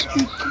dog.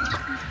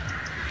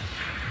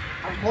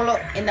 I roll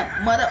up in the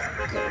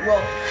motherfucking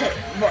roll. Hey,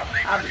 bro,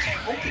 I be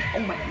smoking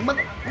on my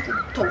motherfucking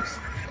toast.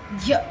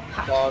 Yeah.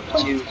 Dog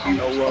 2,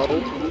 no roll.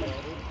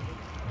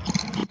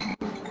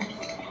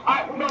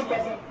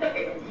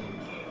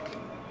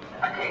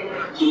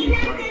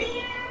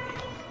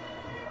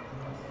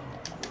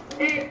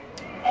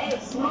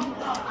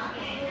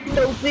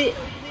 Stupid.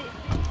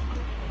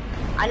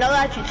 I know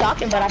that you're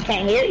talking, but I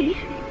can't hear you.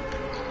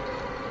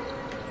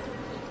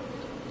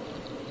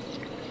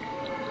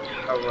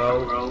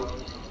 Hello.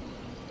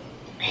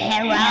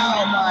 Hello,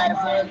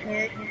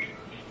 motherfucker.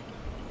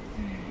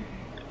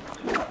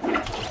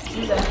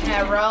 He's a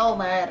hero,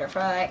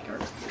 motherfucker.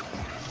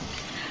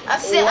 I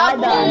said up,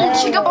 boom,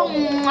 chicka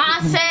boom. I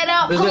said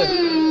up,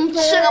 boom,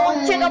 chicka boom,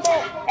 chicka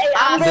boom. I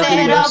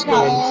said up,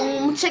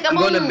 boom, chicka boom.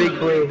 I'm going to Big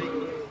Blue.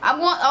 I'm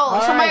going.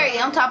 Oh, somebody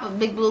on top of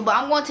Big Blue, but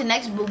I'm going to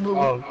next Blue Blue.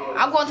 Oh.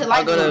 I'm going to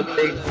light blue. I'm going to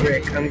Big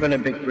Brick. I'm going to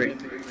Big Brick.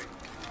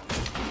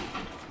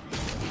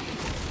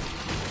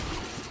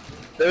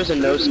 There's a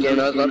no skin.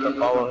 I was about to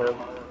follow him.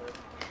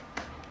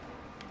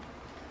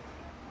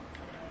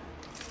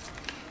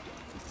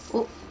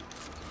 Ooh.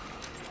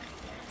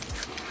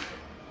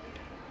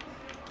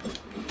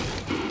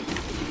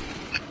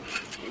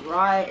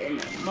 Right in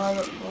the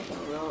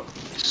motherfucking road.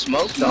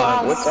 Smoke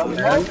dog. What's up,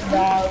 man? Smoke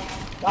dog.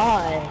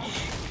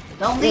 Gosh.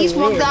 Don't leave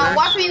Smoke Dog.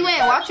 Watch me win.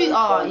 Watch me.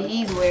 Oh,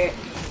 he's weird.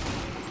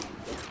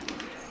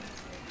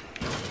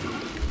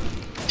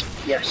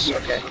 Yes.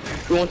 Okay.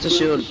 Who wants a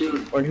shield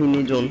or who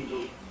needs one?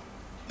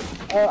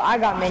 Oh, I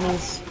got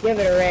minis. Give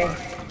it a ray.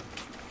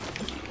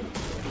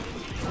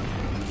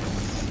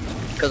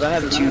 Because I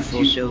have 2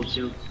 full shields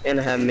and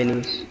I have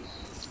minis.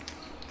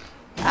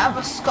 I have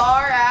a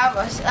scar. I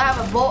have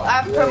a bolt.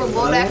 I have purple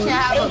bolt action. I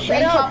have a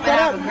green pump and I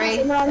have a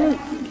gray.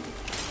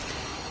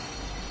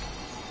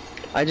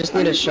 I just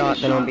need a shot,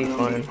 then I'll be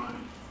fine.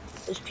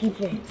 There's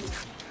people.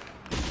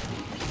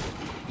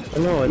 Oh,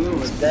 no,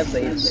 it's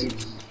deadly.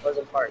 It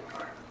wasn't part.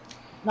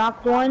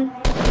 Knocked one.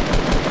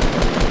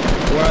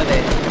 Where are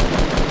they?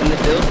 In the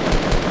field?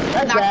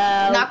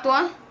 Knocked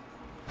one.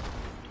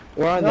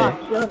 Where are No,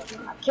 they?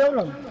 I killed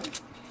him.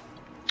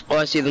 Oh,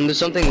 I see them. There's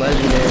something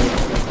legendary.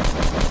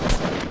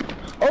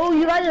 Oh,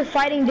 you guys are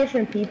fighting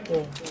different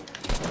people.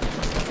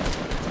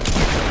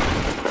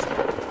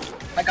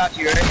 I got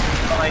you, right?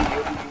 Behind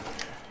you.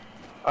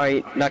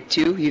 Alright, knock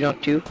 2. You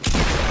knock 2.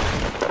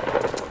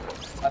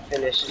 I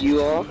finished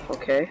you off.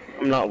 Okay.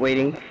 I'm not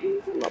waiting.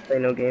 I'm not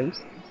playing no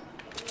games.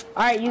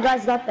 Alright, you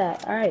guys got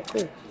that. Alright,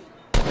 cool.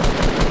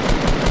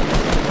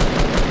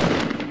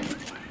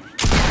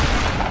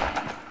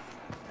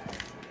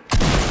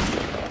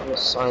 I'm a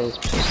silence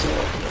pistol.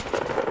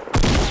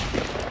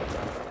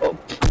 Oh,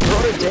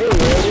 what a day,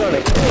 man. You're on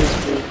a killing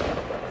spree.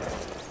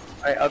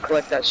 Alright, I'll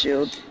collect that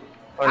shield.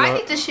 Or I not.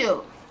 need the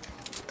shield.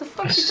 What the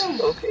fuck you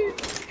doing? Okay.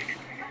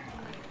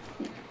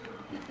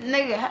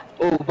 Nigga.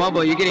 Oh,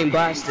 Bubba, you're getting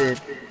blasted.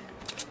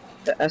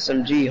 The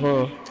SMG,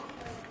 huh?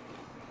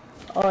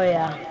 Oh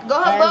yeah.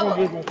 Go help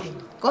Bubba.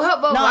 Go help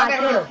Bubba. No, I I got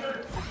killed him.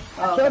 him.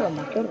 Oh, I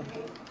killed him.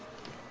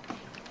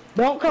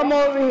 Don't come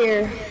over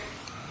here.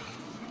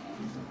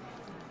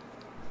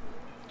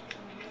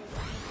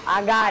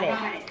 I got it.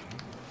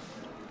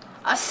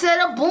 I said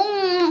a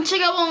boom,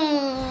 chicka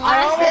boom.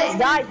 I almost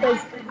died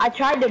because I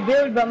tried to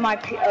build, but my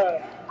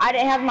I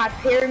didn't have my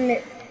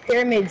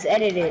pyramids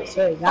edited,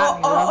 so it got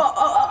me.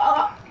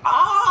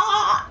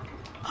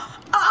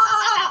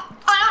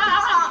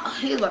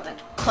 He's about to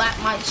clap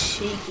my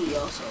cheeky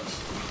also.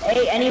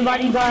 Hey,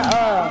 anybody got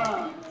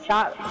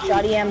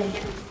shotty ammo?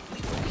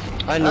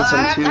 I need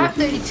some too. I have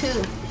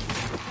 32.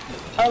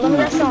 Oh, let me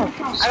get some.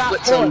 I got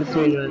Split some 4.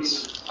 between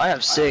us. I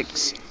have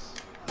 6.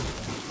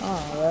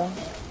 Oh well.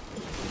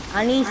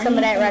 I need some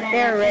of that right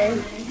there, Ray.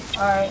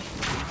 Alright.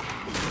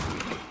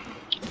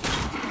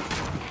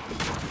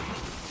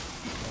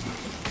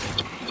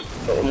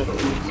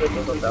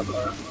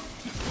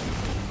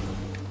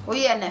 Where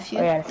you at, nephew?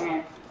 Oh,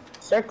 yeah.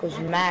 Circle's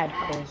mad,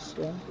 cause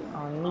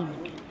on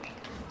me.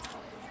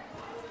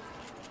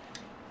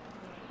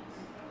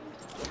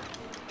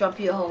 Drop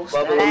you a whole Bubba,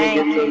 stack. let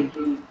me get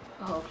some.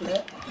 A whole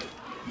clip.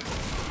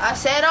 I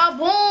said a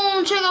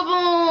boom, chicka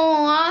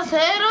boom. I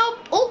said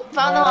a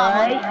found the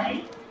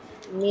llama.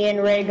 Me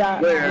and Ray got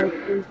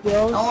 3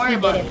 kills. Don't worry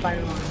about it.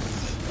 Find one.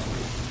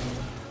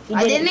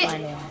 I didn't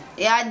find it.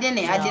 Yeah, I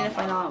didn't. I didn't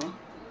find the llama.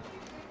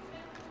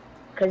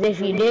 Cause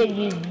if you did,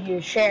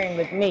 you're sharing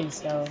with me.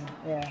 So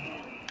yeah.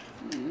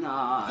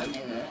 Nah,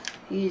 nigga.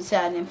 You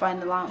said I didn't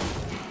find the llama.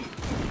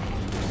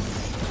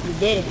 You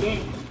did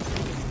it.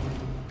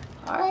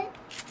 Alright.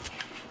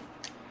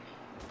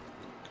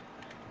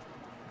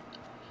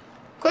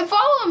 Quit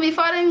following me if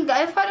I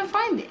didn't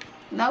find it.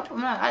 Nope,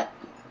 I'm not.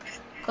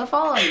 Quit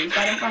following me if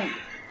I didn't find it.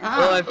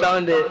 Oh, I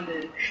found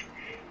it.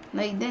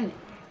 No, you didn't.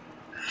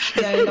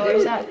 You don't even know where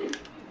it's at.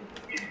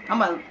 I'm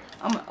gonna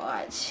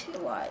watch,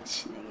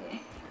 nigga.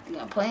 You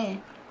not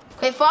playing.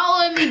 Quit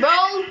following me, bro.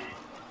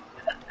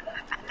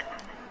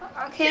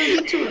 I can't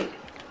get to it.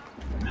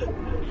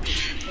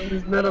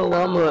 There's not a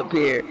llama up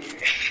here.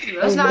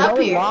 It's not up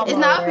here. It's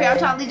not up here. I'm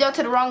trying to lead y'all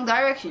to the wrong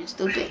direction,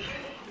 stupid.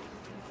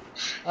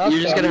 Okay.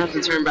 You're just gonna have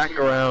to turn back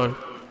around.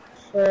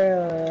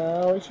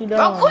 What you doing?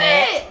 Bro,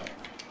 quit!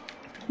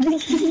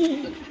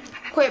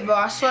 Quit, bro.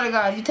 I swear to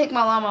God, if you take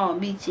my llama, I'm gonna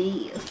beat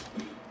you.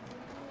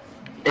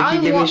 If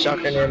you give me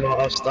shotgun ammo,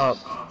 I'll stop.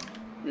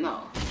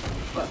 No.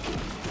 Fuck you.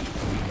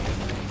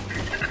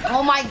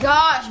 Oh my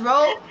gosh,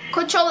 bro.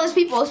 Control there's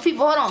people.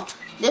 Hold on.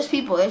 There's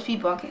people.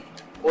 Okay.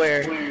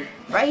 Where?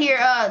 Right here,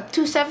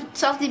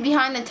 softly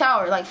behind the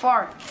tower, like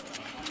far.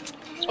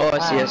 Oh,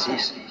 I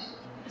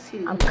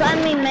see. I'm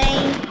coming,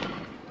 man.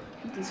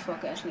 This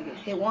fuck ass nigga.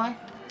 Hit one.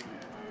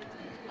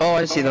 Oh,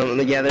 I see them.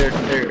 Yeah, they're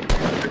bad.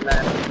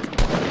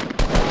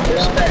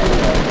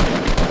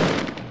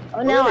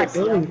 Oh, now I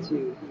see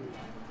them.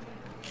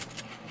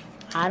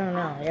 I don't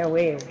know. They're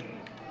weird.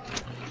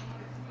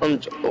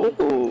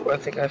 Oh, I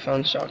think I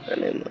found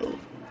shotgun ammo.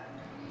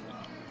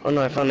 Oh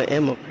no, I found an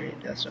ammo crate.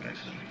 That's what I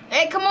found.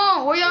 Hey, come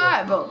on. Where y'all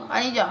at, bro?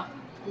 I need y'all.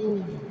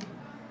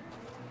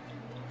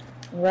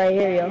 Right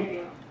here,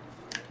 yo.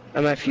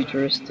 I'm at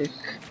futuristic.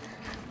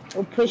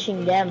 We're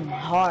pushing them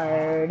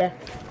hard.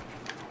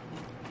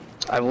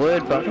 I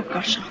would, but I don't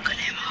got shotgun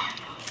ammo.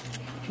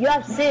 You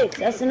have 6.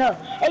 That's enough.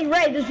 Hey,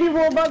 Ray, there's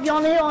people above you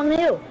on the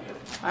hill.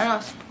 I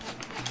know.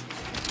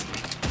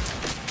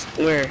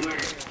 Where?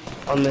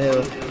 On the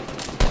hill.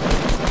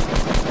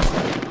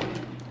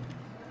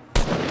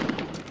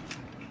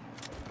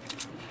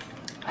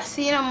 I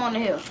see them on the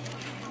hill.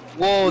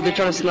 Whoa, they're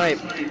trying to snipe.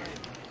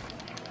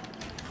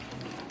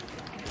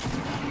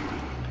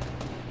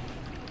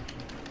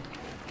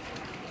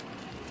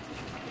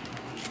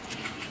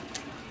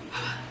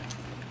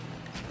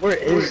 Where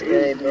is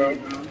they, bro?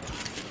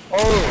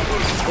 Oh,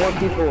 more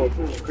people.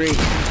 Great.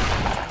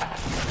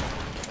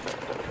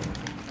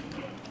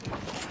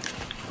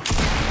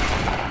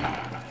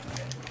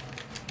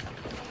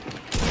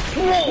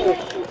 Whoa!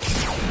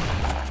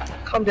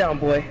 Calm down,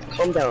 boy.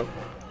 Calm down.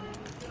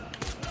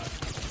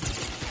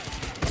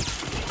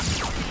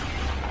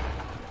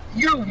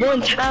 You're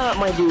one tap,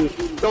 my dude.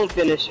 Don't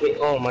finish me.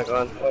 Oh my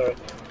god. Alright.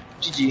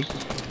 GG.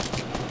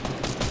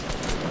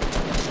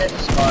 Set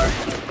scar.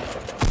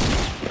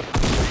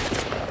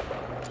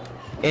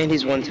 And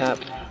he's one tap.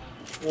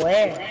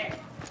 Where?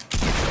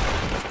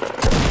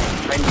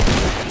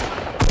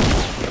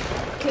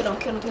 Kill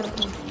him.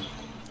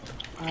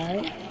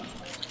 Alright.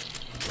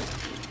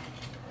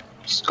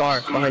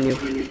 Scar behind you.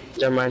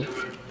 Never mind.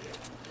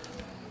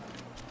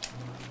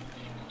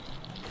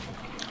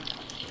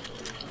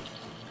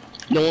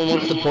 No one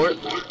wants support?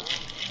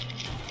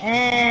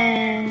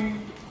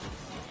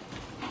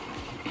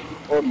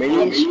 Or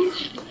minions?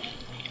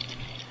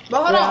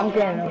 Bro, hold on. I'm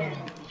getting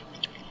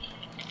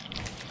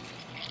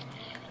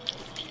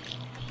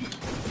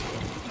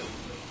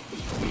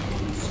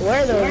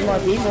swear there was more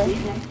people.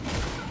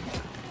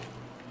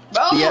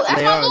 Bro, Yeah, that's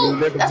they my are. loot.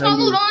 They're That's my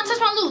behind loot. you. Don't touch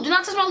my loot. Do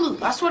not touch my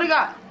loot. I swear to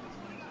God.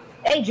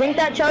 Hey, drink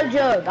that chug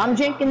jug. I'm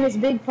drinking this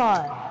big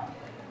pot.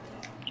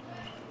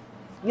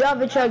 You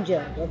have a chug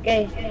jug,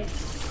 okay?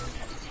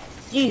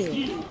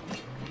 Jesus.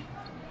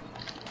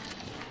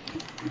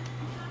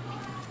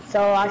 So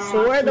I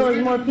swear there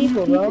was more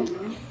people, bro.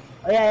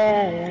 Oh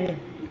yeah.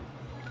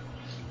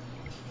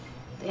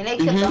 And they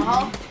killed the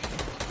hall.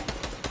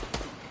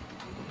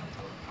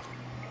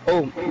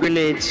 Oh,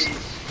 grenades.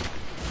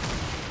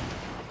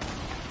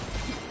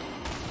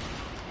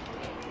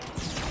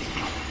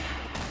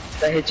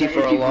 That hit you for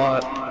a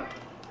lot.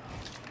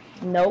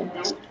 Nope.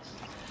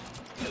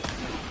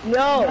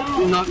 Yo!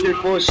 You knocked your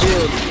full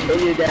shield, and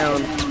you're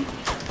down.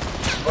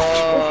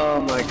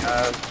 Oh my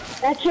god.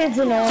 That kid's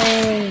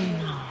annoying.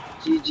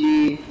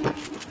 GG.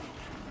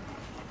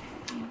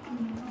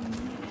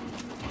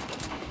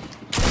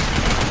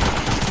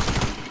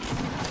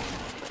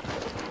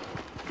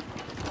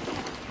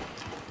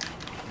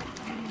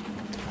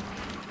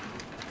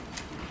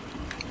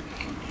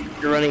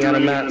 You're running out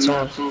of mats,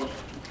 huh?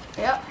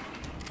 Yep.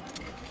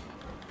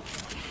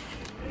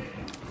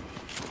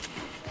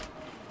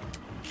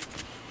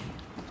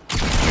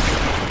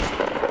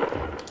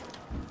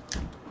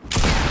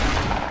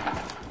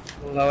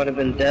 Well, that would have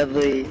been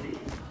deadly.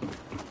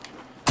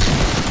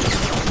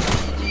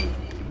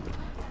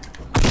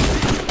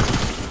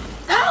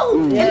 Oh!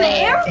 In the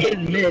air?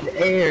 In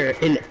mid-air,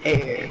 in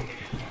air.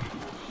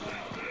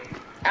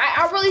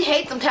 I really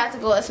hate them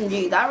tactical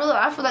SMGs.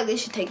 I feel like they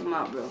should take them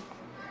out, bro.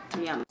 To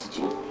be honest with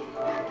you.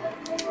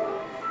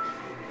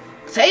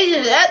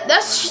 Sage,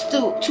 that's just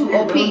too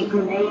OP. Those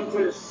grenades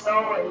are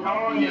so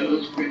annoying. Yeah,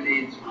 those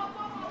grenades.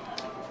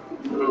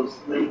 Those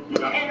things.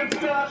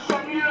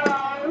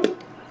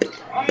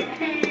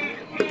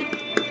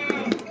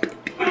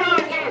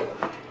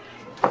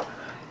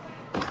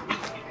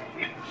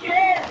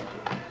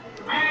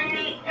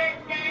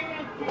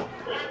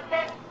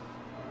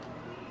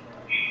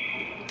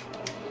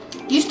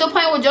 You still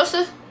playing with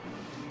Joseph?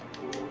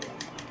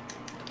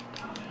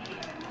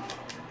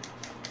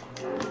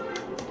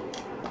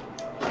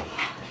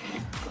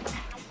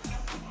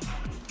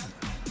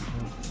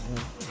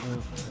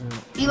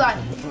 Eli.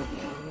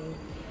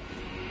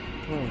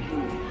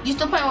 You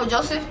still playing with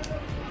Joseph?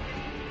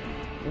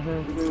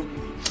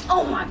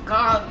 Oh my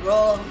god,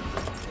 bro.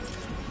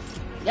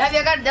 Have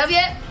you got a W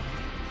yet?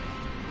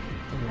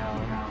 No.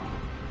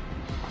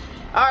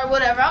 Alright,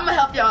 whatever. I'm gonna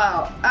help y'all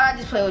out. I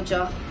just play with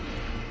y'all.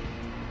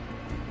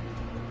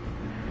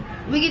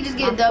 We can just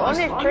get a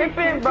W. Phone is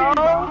tripping, bro.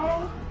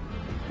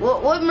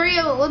 What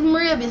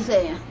Maria been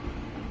saying?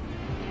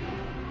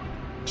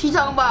 She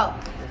talking about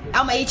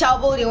I'm gonna eat y'all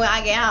booty when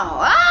I get home.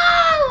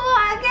 Oh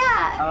my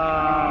god.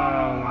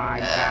 Oh my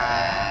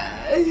god.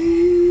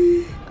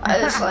 I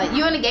just like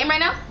you in the game right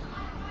now?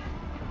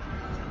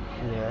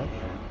 Yeah.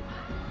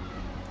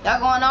 Y'all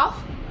going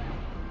off?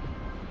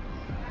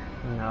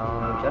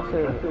 No,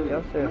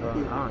 Joseph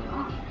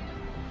on.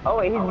 Oh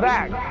wait, he's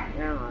back.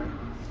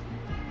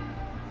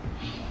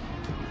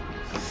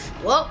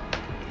 Well,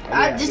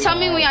 just tell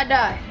me when y'all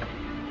die.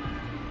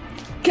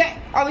 Okay,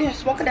 are we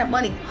smoking that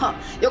money? Huh?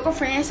 Your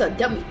girlfriend is a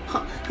dummy.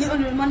 Huh? You owe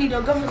the money,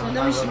 the girlfriend's a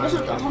dummy. She must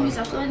with the homies.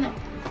 I'm splitting it.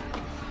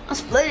 I'm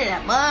splitting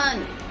that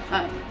money.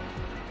 Alright.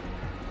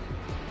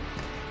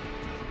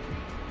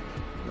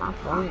 My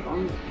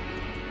phone.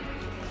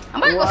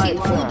 I'm about to go see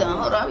the food done.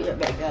 Hold on, I'll be right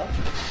back, guys.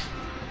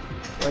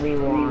 What do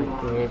you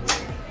want, kid?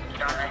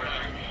 I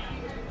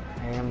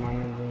am on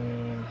the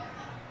game.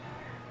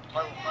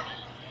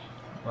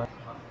 What?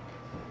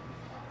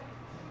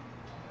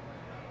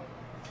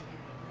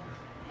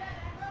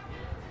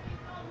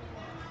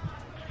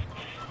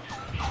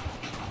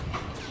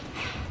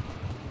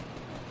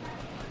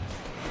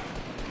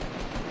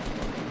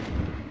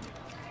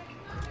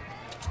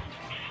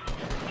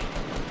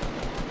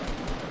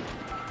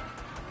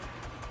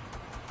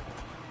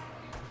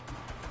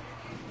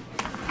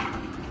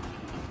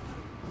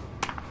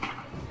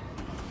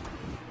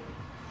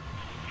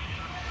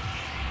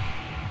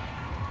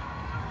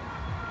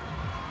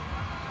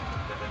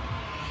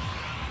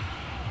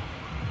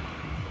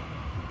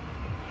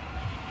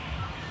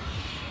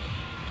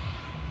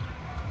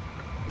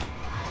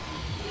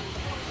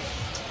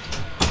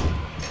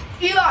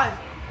 Eli!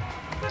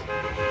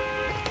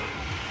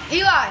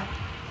 Eli!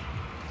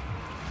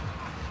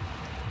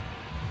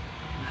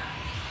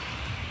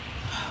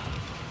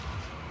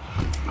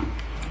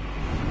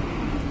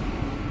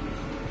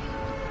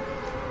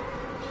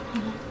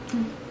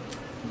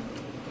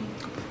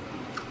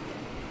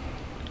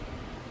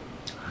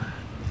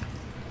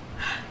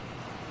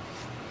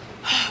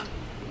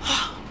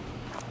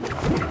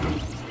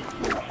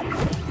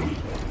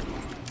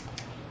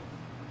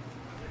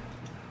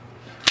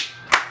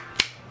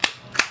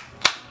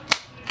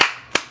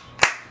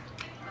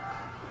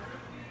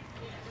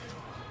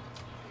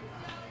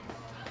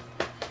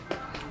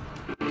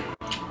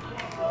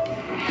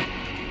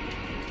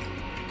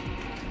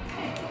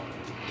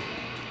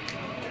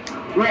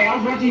 Ray, I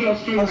was watching your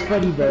stream. That's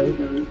funny, bro.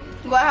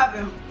 What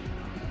happened?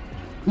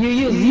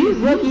 You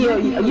lucky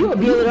you a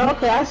builder.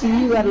 Okay, I see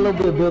you got a little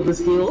bit of building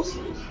skills.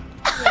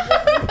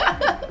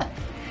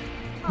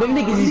 Them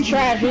niggas is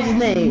trash. What's his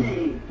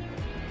name?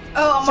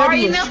 Oh,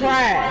 Amari is now?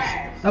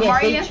 trash.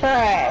 Amari? Yes, they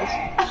trash.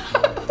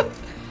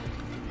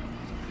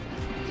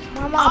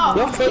 My mama.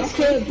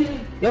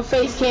 Your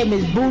face cam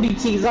is booty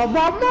cheeks on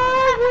my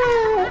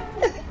mama.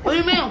 What do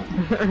you mean?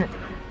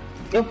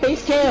 Your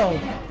face cam.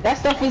 That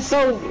stuff is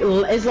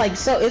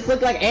it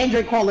looks like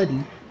Android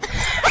quality.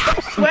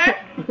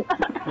 Swear?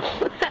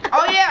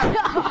 Oh yeah.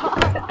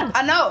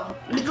 I know.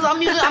 Because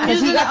I'm using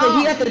he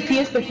got the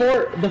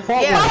PS4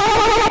 default yeah.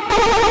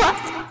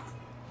 one.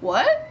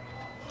 What?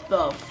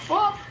 The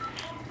fuck?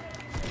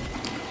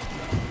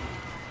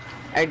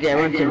 Hey, Jay,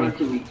 run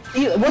to me.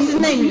 What's his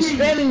name? He's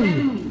spamming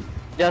me.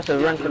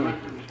 Joseph, run to me.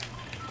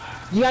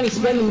 Gianni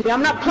spamming me.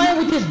 I'm not playing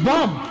with this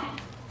bum.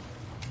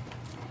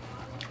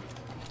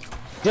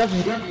 Just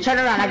turn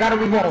around. I got a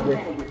revolver.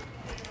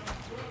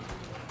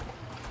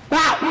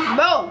 Bow.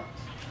 Bro,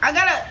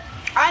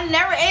 I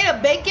never ate a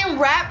bacon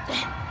wrapped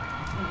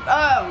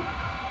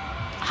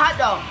hot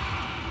dog.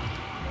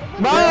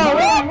 Bro,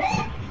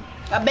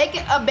 A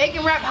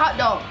bacon wrapped hot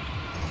dog.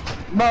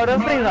 bro,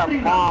 those things are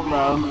bomb,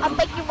 bro. A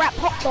bacon wrap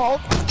hot dog.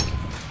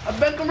 A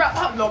bacon wrapped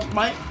hot dog,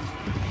 mate.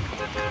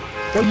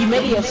 Well, you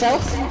made it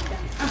yourself?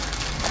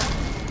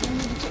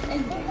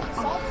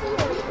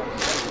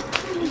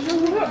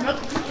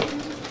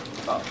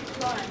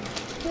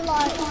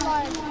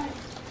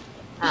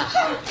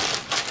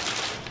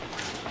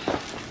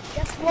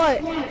 Guess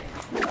what?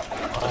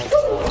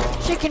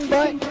 Chicken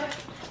butt.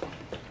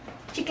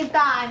 Chicken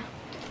thigh.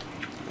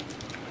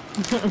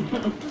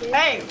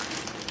 Hey,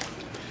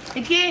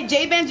 the kid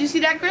J-Benz, you see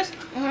that, Chris?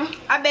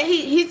 I bet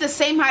he's the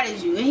same height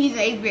as you, and he's in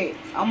 8th grade.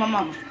 On my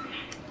mama.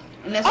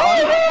 And that's all.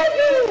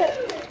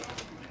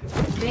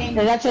 Is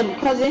that your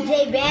cousin?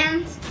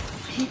 J-Benz.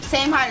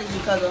 Same height as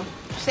you, cousin.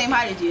 Same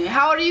height as you. And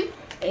how old are you?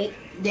 8.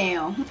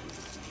 Damn.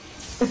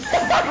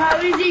 How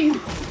old is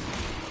you?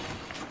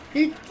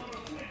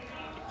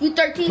 You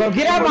 13. Bro,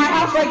 get out of my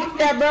house like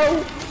that,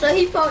 bro. So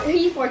he's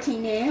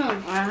 14 then, huh?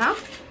 Uh-huh.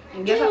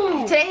 And guess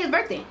what? Today his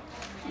birthday.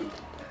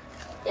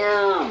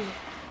 Yeah.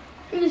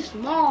 He's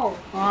small.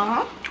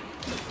 Uh-huh.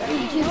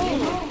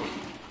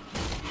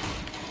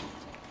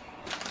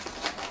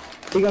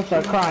 He gonna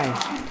start crying.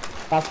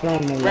 Stop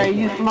playing him. Ray,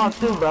 you small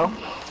too, bro.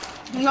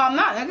 No, I'm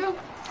not, nigga.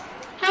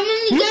 How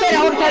many You said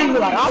all the time you were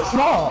like, I'm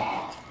small.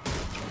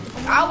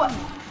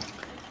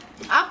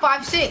 I'm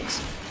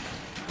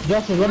 5'6".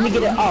 Justin, let me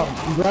get it off.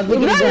 Let me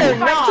get it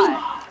done.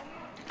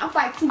 I'm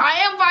 5'2". I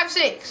am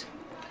 5'6".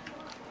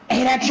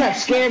 Hey, that trap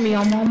scared me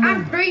on my move.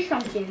 I'm 3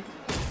 something.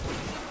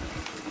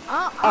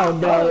 Oh,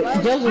 no.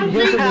 Joseph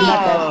is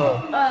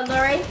not that.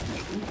 Lorraine?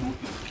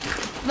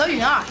 No, you're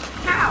not.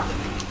 How?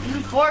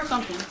 You're 4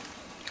 something.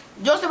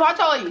 Joseph, how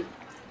tall are you?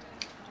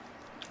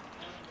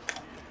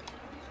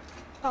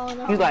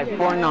 He's like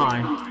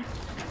 4'9".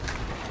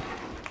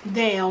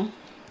 Damn.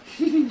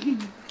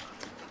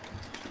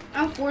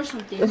 I'm 4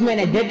 something. This man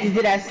addicted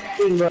to that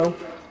thing, bro.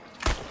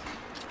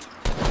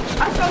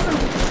 I saw some.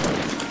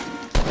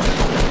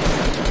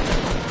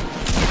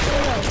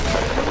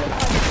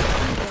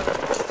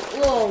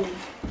 Whoa.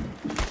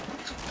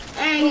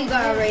 And he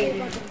got a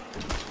rating.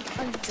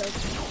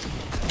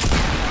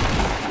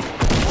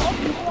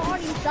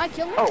 Did I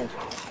kill him? Oh.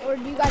 Or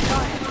do you guys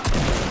not?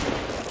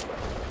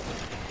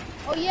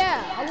 Oh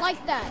yeah, I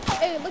like that.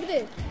 Hey, look at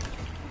this.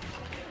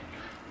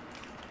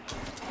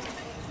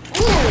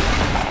 Ooh.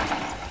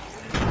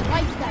 I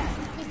like that.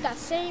 Get that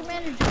same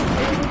energy.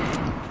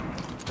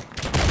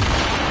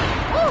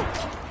 Oh,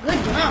 Good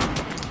jump.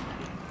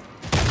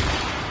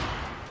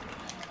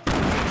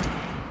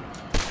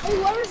 hey,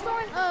 whoever's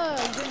throwing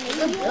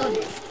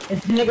grenades.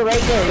 It's the nigga right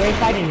there. They're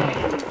fighting him.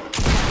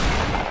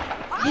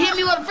 He hit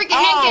me with a freaking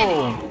hand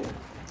cannon.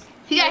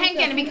 He got hand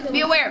cannon.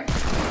 Be aware.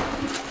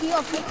 He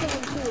gonna kill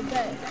him too,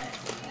 bet.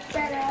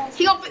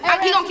 He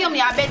gonna kill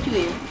me. I bet you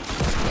is.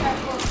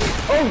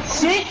 Oh,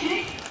 shit.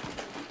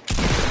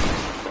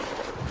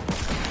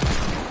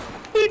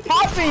 He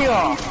popped me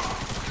off.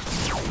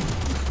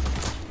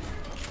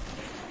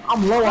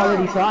 I'm low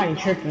already, so I ain't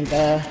tripping,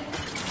 Oh,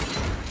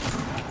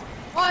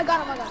 I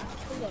got him.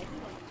 Okay.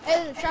 Hey,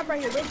 there's a trap right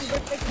here. Break.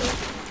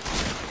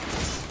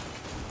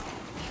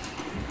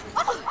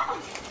 Oh!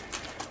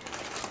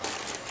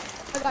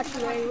 I got you,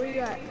 Ray. Where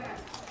you at?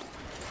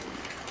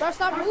 Bro,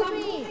 stop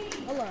moving!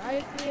 Hold on, I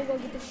need to go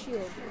get the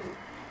shield.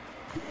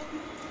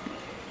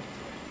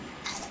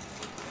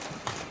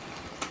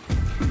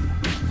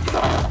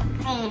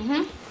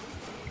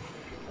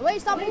 Wait,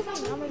 stop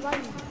moving! I'm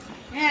inviting you.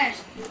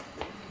 Yes.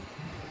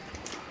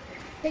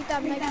 Take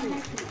that next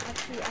one.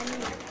 Actually, I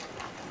need it.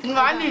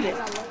 No, I need it.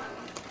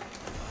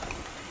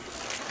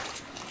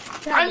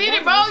 I need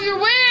it, bro. You're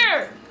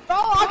weird. Bro,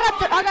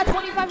 I got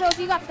 25 health.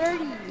 You got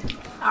 30.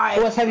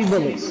 Alright. What's heavy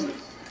bullets?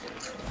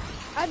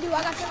 I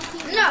got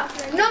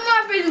 17. No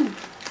more for you.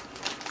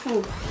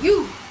 Fool.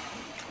 You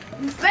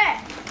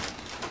fat.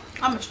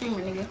 I'm a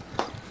streamer, nigga.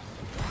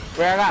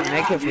 Where I got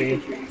make it for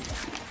you.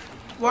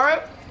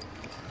 Word?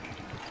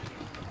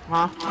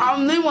 Huh? I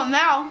don't need one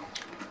now.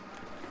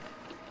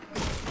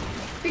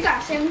 We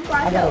got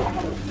 75 though.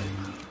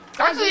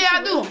 Actually, yeah,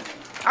 I do.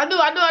 I do.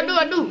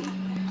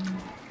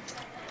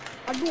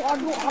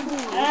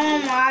 Oh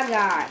my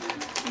god.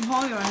 I'm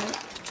hungry right now.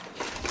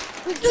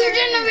 You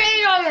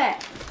generated all that.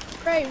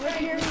 Ray, Rick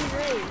Harry,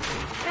 Ray.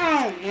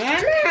 Oh,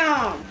 man.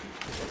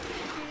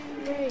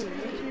 Ray,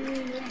 Rick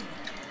Harry, Ray.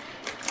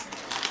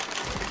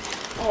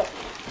 Oh.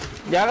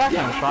 Y'all got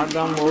some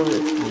shotgun bullets?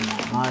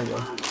 Oh my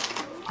god.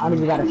 I don't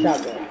even got a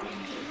shotgun.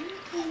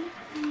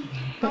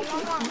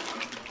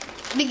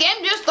 The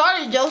game just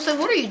started, Joseph.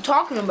 What are you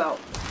talking about?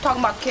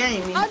 Talking about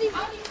carrying me.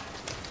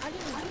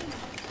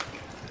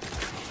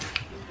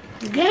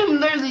 The game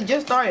literally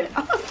just started.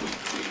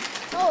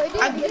 Oh, it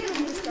did.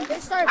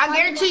 It started. I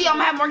guarantee you I'm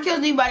gonna have more kills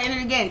than you by the end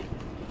of the game.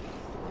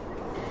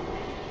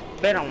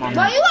 Bet on my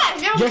Where you at?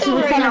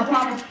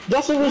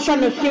 Justin was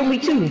trying to kill me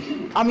too.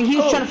 I mean, he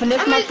was trying to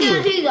finesse my kill. How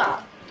many kills he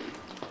got?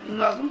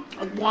 Nothing.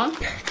 One.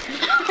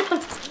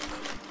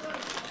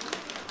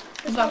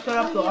 You got shut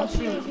up though. I'm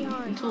shooting.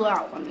 I'm too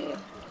loud, my nigga.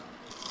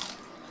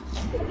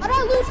 How did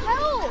I lose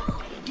health?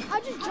 I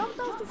just jumped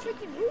off the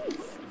freaking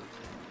roof.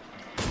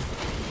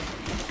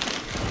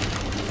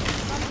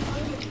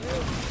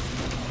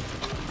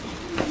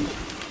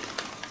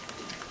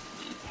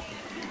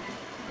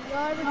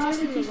 Y'all ever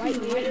tasted the white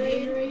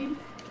Gatorade?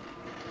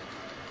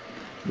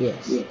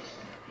 Yes.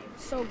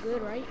 So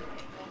good, right?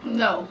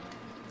 No.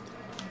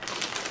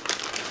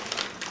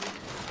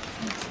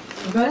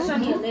 Bro, it's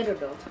not your litter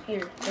though.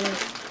 Here,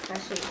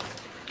 that's it.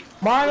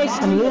 Mom made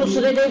some noodles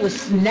today. They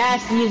was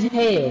nasty as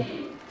hell.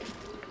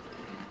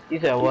 You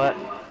said what?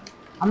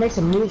 I made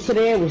some noodles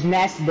today. It was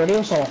nasty, but it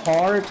was so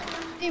hard.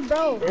 Hey,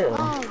 bro.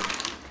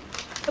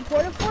 The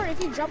porta fort,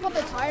 if you jump on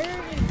the tire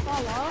and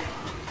fall off,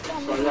 it's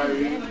gonna make you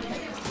damage.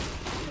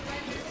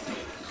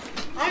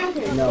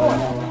 No.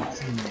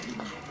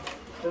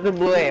 There's a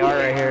blue AR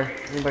right here.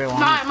 Anybody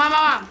want it?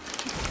 Mom.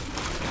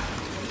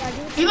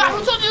 You got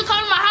who told you to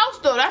come to my house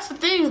though? That's the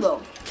thing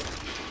though.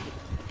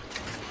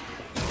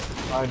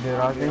 Oh, dude,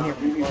 I was in here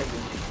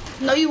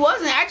before. No, you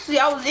wasn't. Actually,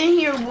 I was in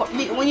here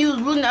when you was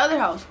looting the other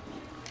house.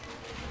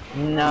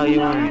 No, you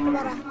weren't.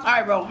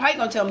 Alright, bro. How you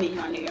gonna tell me,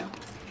 my nigga?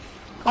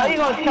 How you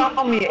gonna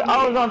tell me?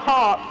 I was on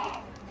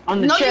top. On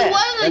the No, chest. you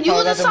wasn't. You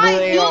was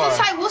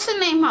inside. What's the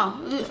name, huh?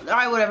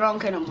 Alright, whatever. I don't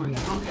care no more. I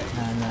don't care.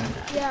 No.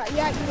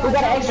 Yeah. Who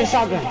got an extra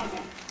shotgun?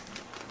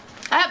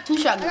 I have 2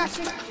 shotguns.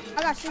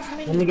 I got 6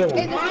 minutes. Let me get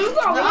one.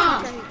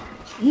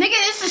 Nigga,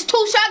 this is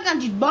 2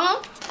 shotguns, you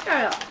bum.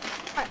 Shut up.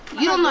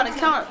 You don't know how to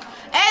count.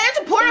 Hey,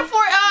 there's a porta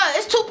fort.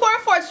 It's 2 porta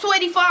forts,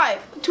 285,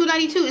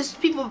 292. It's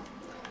people.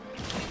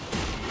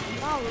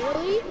 Oh,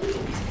 really?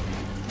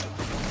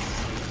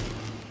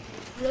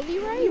 Really,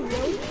 Ray?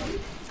 Really?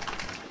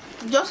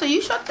 Joseph,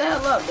 you shut the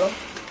hell up, bro.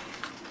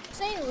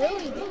 Saying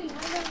really, dude.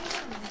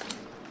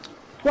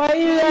 Why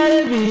you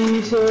gotta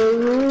be so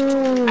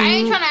rude? I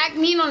ain't trying to act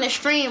mean on the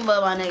stream,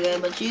 but my nigga,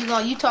 but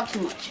you talk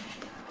too much.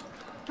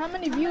 How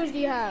many views do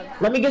you have?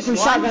 Let me get some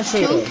shotgun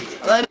shit. 2?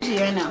 Let me see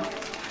right now.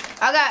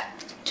 I got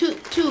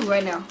two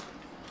right now.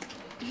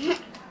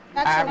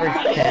 That's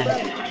average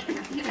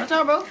 10. What's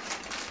up, bro?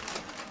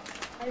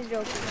 I'm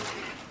joking.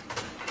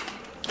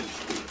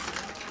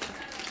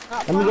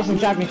 Let me get some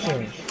shotgun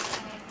shit.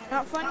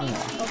 Not funny?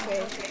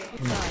 Okay.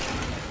 It's not.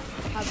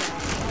 How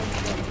bad?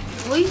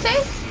 What you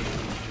say?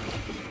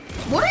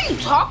 What are you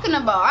talking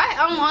about?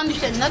 I don't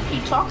understand nothing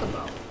you talk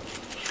about.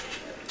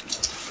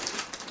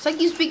 It's like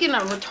you speaking a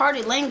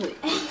retarded language.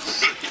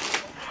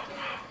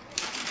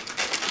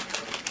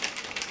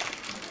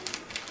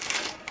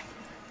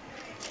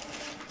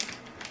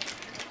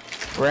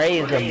 Ray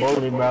is a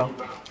bully, bro.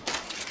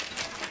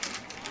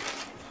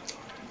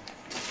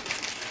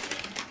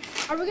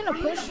 Are we gonna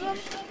push them?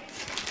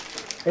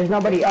 There's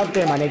nobody up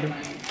there, my nigga.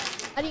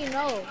 How do you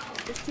know?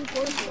 There's 2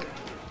 portals.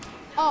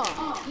 Oh,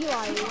 you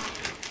lied.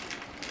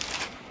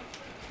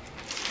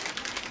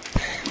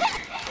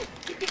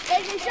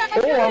 AJ shot.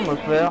 Oh,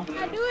 almost fell. Can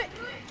I do it?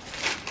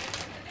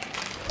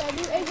 Can I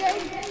do it, AJ?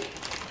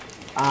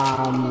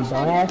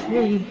 Don't ask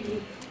me.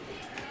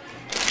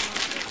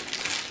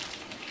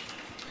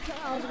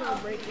 I was gonna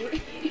break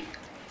it.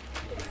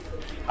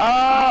 No.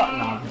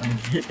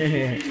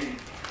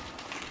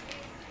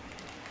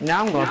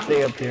 Now I'm gonna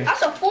stay up here.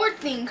 That's a 4th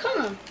thing,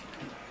 come on.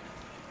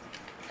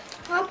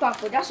 Huh,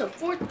 Papa? That's a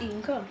 4th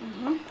thing, come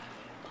on.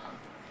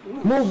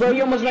 Move, bro.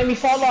 You almost made me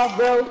fall off,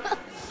 bro.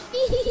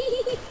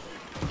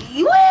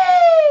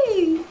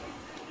 Whee!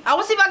 I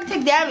want to see if I can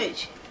take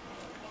damage.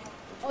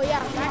 Oh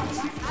yeah, Max.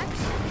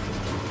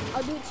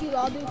 I'll do it to you.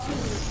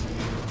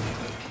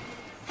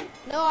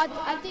 No, I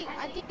think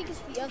it's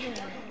the other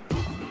one.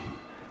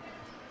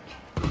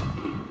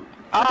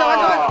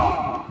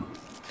 Oh.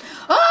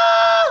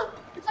 Oh!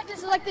 It's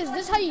like this.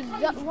 This is how you,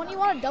 when you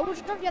want to double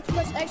jump, you have to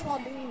press X while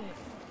doing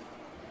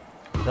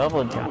it.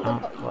 Double jump?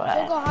 What?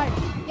 Don't go higher.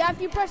 Yeah,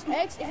 if you press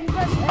X,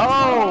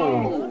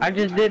 Oh! I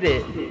just did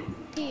it.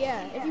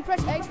 Yeah, if you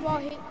press X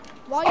while you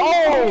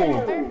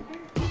Oh!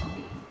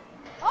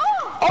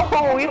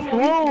 Oh, it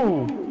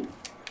flew!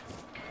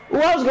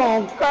 I was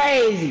going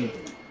crazy.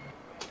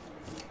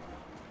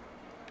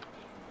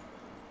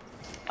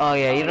 Oh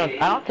yeah,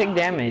 I don't take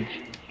damage.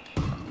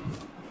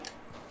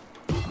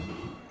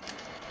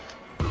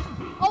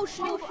 Oh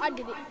shoot, I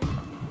did it.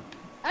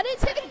 I didn't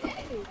take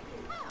it.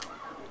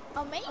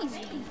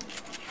 Amazing.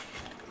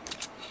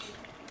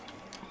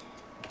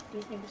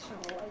 These niggas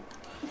sound alike.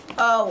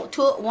 Oh,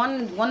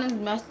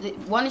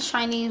 one is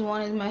Chinese,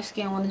 one is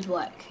Mexican, one is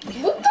black.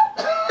 What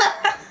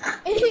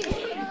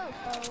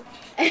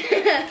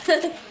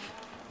the?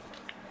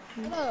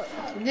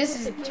 This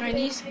is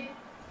Chinese.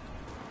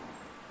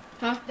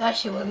 Huh? That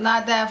shit was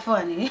not that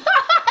funny.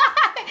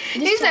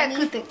 He said,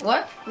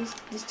 what?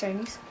 This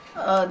Chinese?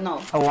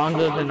 No.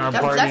 Alonzo's in our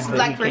party. That's a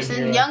black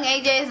person. Young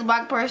AJ is a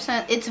black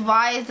person. It's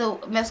Vi is a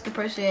Mexican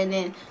person, and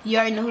then you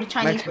already know who the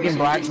Chinese Mexican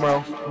person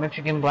is.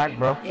 Mexican black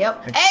bro.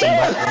 Yep. Mexican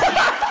black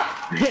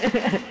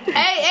bro.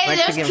 Hey,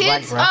 there's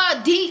kids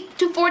deep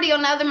 240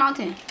 on the other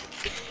mountain.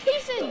 He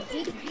said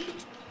deep.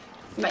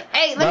 Like,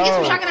 hey, let me get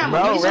some shotgun ammo.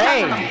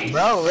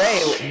 Bro,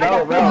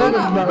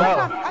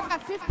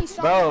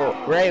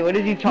 Ray, what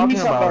is he talking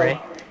about, Ray?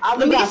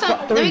 Let me get some.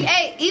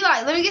 Hey,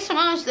 Eli, let me get some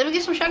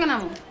shotgun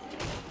ammo.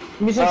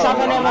 Give me some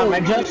shotgun ammo.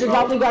 Justin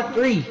probably got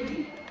 3.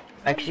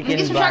 Mexican Let me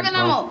get some black, shotgun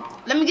bro. ammo.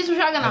 Let me get some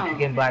shotgun ammo.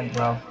 Mexican black,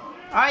 bro.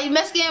 Alright, you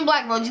Mexican and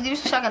black, bro. Just give me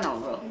some shotgun ammo,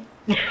 bro.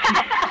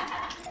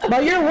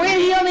 But you're weird.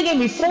 He only gave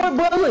me 4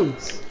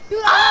 bullets. Dude,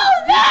 Oh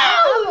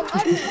no!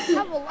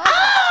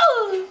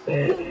 Oh!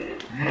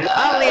 I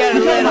only got a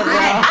little,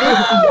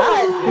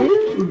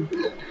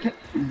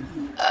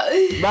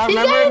 bro. But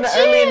remember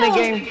early in the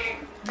game.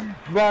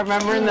 Bro,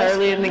 remember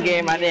early in the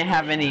game, I didn't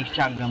have any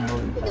shotgun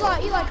bullets.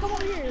 Eli, come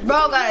over here.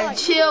 Bro gotta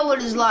chill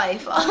with his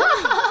life. I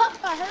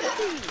heard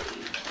you.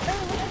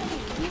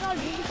 Do you know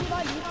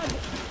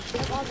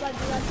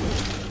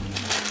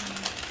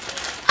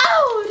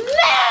Oh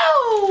no!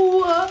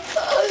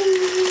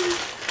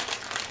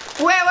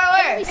 Where?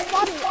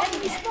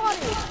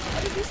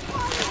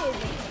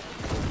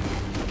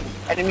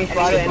 Enemy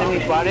spotted. Enemy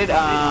spotted. Oh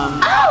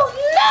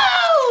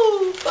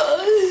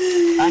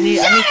no! I need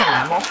some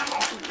ammo.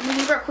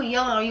 You better quit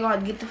yelling or you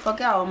gonna get the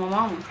fuck out of my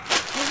mama.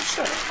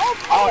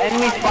 Oh,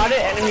 enemy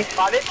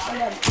spotted.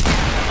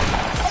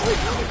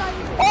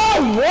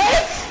 Oh,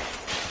 what?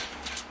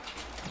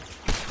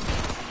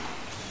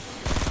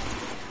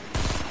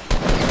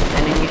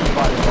 Enemy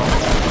spotted, bro.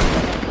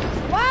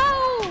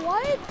 Wow,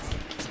 what?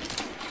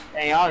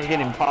 Dang, I was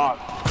getting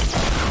popped.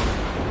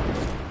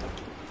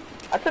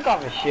 I took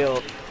off his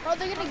shield. Bro,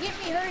 they're gonna get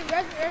me. Hurry, res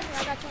me.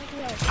 I got 22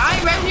 health. I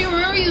ain't ready.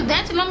 Remember you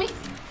dancing on me?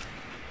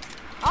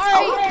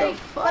 Alright,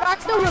 but I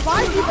still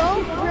revived you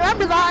though.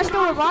 Remember that, I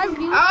still revived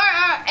you.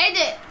 Alright.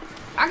 AJ,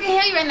 I can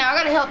heal you right now. I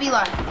gotta help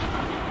Eli.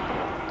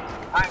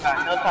 I ain't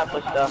got no type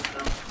of stuff.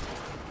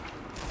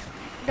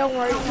 Don't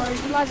worry.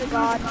 Eli's a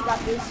god. You got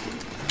this.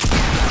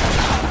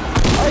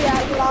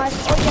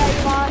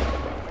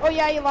 Oh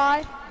yeah,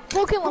 Eli.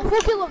 Full kill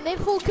him. They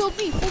full killed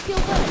me. Full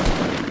killed them.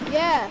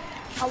 Yeah,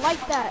 I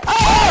like that. Oh!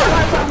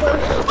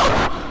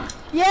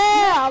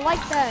 Yeah, I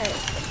like that.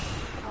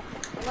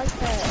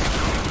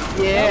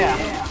 Yeah.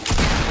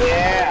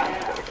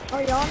 Oh,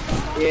 y'all?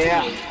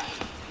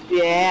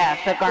 Yeah,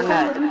 suck our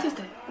nut.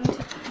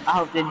 I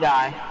hope they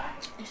die.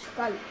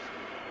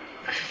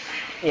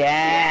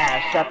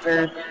 Yeah,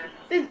 suckers.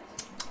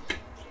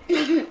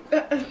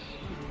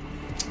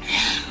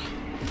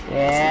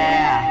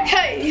 Yeah.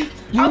 Hey,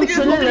 I'll be just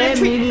moving that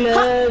tree.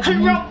 That's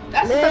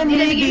the stuff you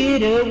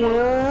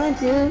didn't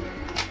get.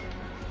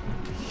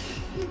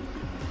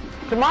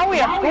 Tomorrow we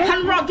have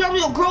school. Rock,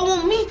 your girl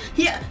want me?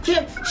 Yeah,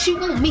 she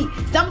want me.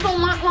 Dump on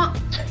my one.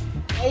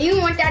 Hey, you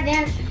want that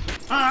dance?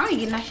 I ain't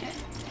getting that shit.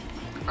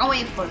 I'm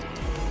waiting for it.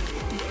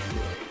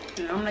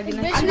 I'm not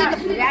getting that shit. I got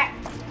that.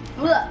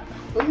 Look.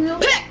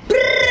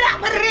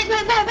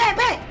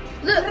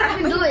 Look, I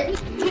can do it.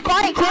 You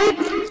got it, kid.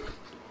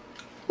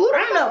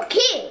 I'm no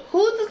kid.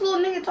 Who's this little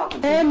nigga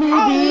talking to? Oh no.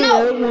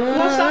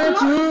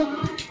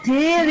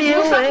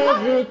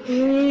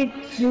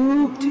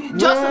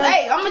 Joseph,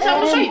 hey, I'm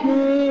gonna show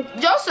you.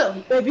 Joseph,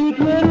 I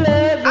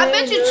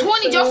bet you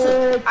 20,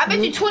 Joseph. I bet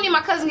you 20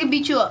 my cousin can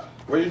beat you up.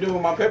 What are you doing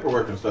with my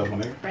paperwork and stuff, my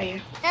nigga? Right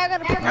here. Yeah, I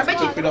got a paper. I bet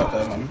you. Get out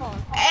there, man.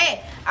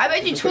 Hey, I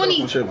bet you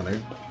 20. Shit, my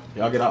nigga.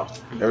 Y'all get out.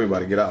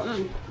 Everybody get out.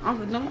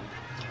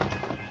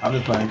 I'm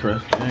just playing,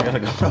 Chris. You ain't gotta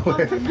go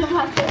nowhere.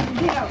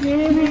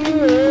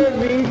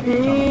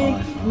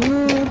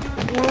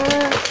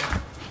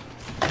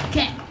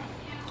 Okay.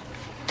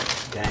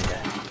 Gang.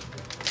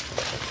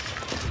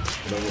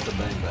 Go with the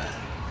bang bang.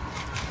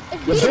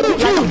 Shut up.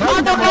 You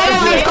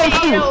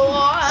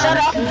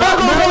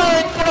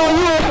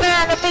a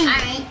fan of me.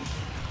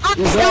 I'm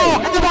still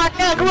my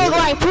neck look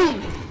like pee.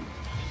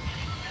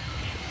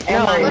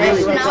 And my neck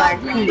look like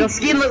pee. Your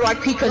skin look like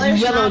pee because you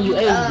yellow and you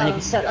age,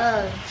 nigga. Shut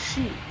up.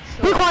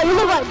 You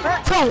look like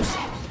burnt toast.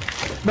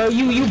 Bro,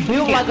 you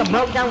built like a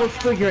broke down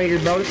refrigerator,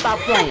 bro. Stop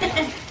playing.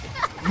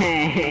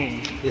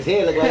 His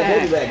hair look like a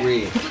baby back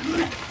red.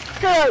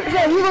 Sure,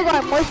 you look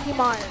like Moisty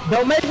Mine.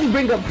 Don't make me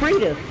bring up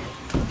Frida.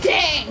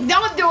 Dang,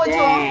 don't do it to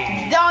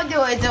him. Don't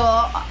do it to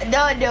him.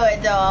 Don't do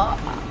it to him.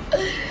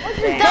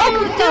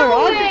 Don't do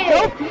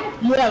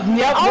it.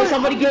 Yep. When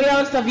somebody get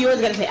on stuff, you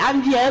always gotta say,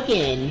 I'm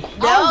joking.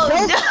 Don't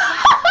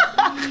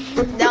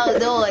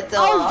do it to I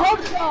was him.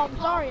 joking. Oh, I'm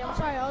sorry. I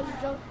was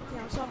just joking.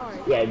 Yeah, I'm sorry.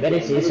 Yeah, better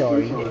say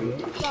sorry. Sorry, I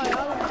was joking.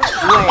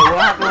 Wait, what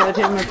happened with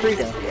him and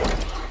Frida? I just playing, Chris. You ain't gotta go nowhere. Yeah, Sorry, I was joking. what happened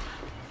with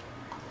him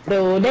and Frida?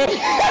 Dude, they...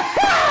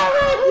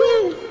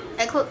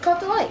 Hey, cut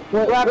the light.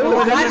 What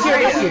last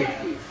year?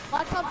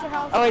 Laptop's your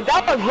house. Oh wait,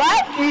 that was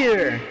last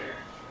year.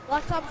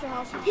 Laptop's your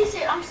house. He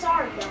said, I'm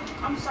sorry, bro.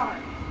 I'm sorry.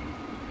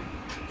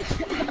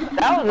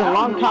 That was a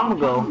long time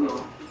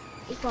ago.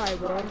 It's fine,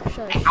 bro.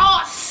 Shut up.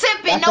 Oh,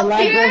 sipping, That's no the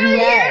last girl he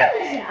had.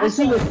 period.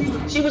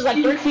 And she was like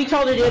 3 feet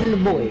taller than the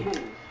boy.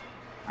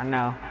 I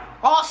know.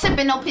 All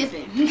sipping, no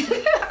piffing.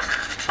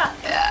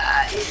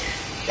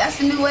 That's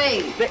the new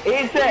wave.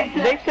 They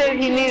said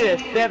he needed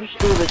a step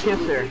stool to kiss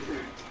her.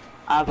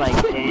 I was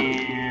like,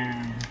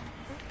 damn.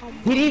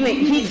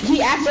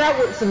 He asked her out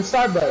with some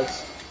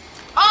Starbucks.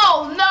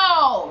 Oh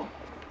no!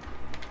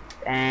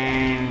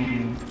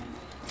 Damn.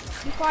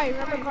 You probably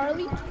remember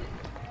Carly?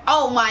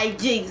 Oh my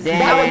Jesus!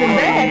 That wasn't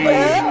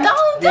bad.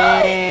 Don't do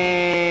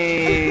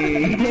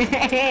it.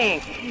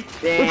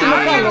 Damn. I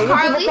remember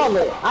Carly.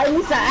 I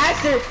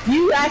asked her.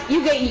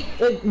 You gave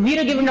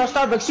Vita giving no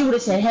Starbucks. She would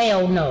have said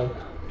hell no.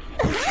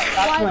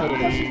 Why?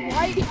 Because she's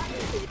white.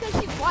 Because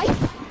she's white.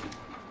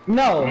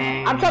 No,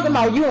 I'm talking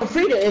about you and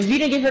Frida. If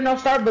Vita gave her no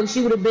Starbucks,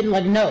 she would have been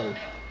like no.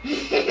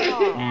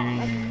 Oh,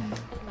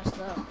 that's messed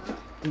up.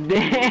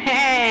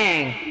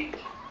 Dang.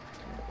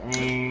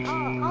 I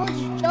was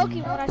just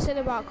joking when I said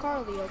about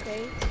Carly,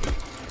 okay?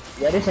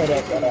 Yeah, they say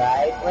that,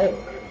 alright?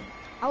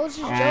 I was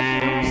just joking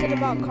when I said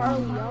about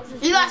Carly. I was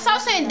just Eli,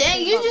 stop saying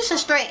dang. You just a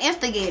straight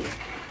instigator.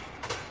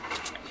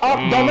 Oh,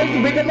 don't make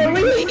me bring up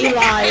Maria,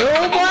 Eli.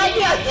 Oh my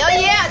God. Oh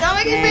yeah, don't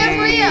make it fair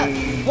for you.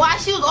 Why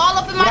she was all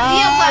up in my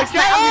DMs last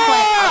night? I'm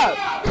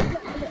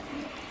just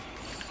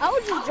I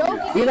was just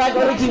joking. You're not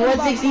going to do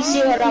 160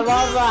 shit on a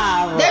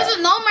blah. There's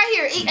a gnome right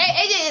here.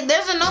 Hey, AJ,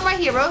 there's a gnome right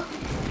here, bro.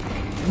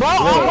 Bro,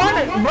 I want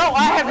it. Bro,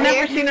 I have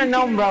never seen a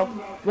gnome, bro.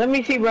 Let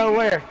me see, bro,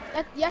 where?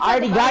 I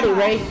already got it,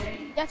 Ray.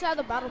 You have to have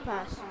the battle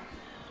pass.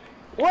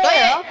 Where?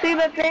 I'll see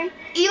that thing.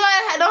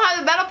 Eli don't have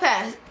the battle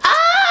pass.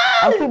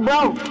 Ah! I'm too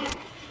broke.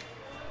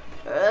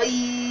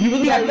 You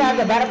really have to have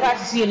the battle pass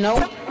to see a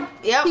gnome?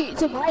 Yep.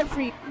 To buy it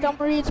for you. Don't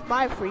worry, it's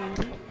buy it for you.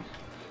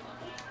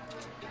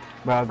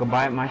 Bro, I could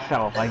buy it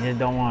myself. I just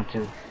don't want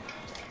to.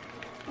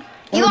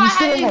 Eli, I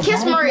haven't even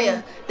kissed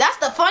Maria. That's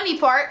the funny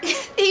part.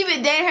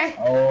 Even there.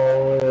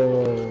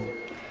 Oh.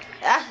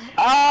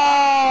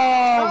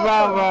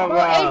 Bro.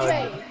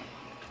 AJ.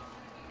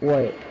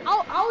 What? I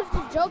was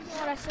just joking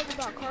when I said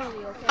about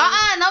Carly, okay?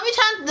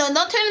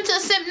 Don't turn into a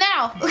simp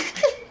now.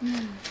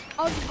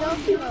 I was just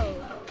joking though.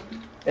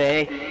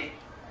 Hey.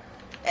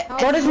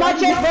 Bro, this my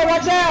chest, bro,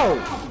 watch out!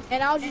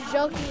 And I was just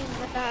joking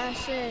when I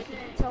said,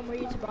 tell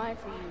Maria to buy it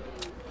for you.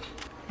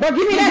 Bro,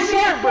 give me that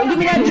shit, bro. Give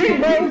me that drink,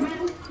 bro.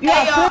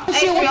 Hey, y'all.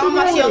 Hey, I'm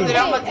about to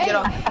get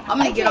off. I'm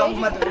about to get off. I'm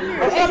gonna get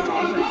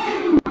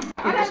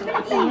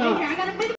off.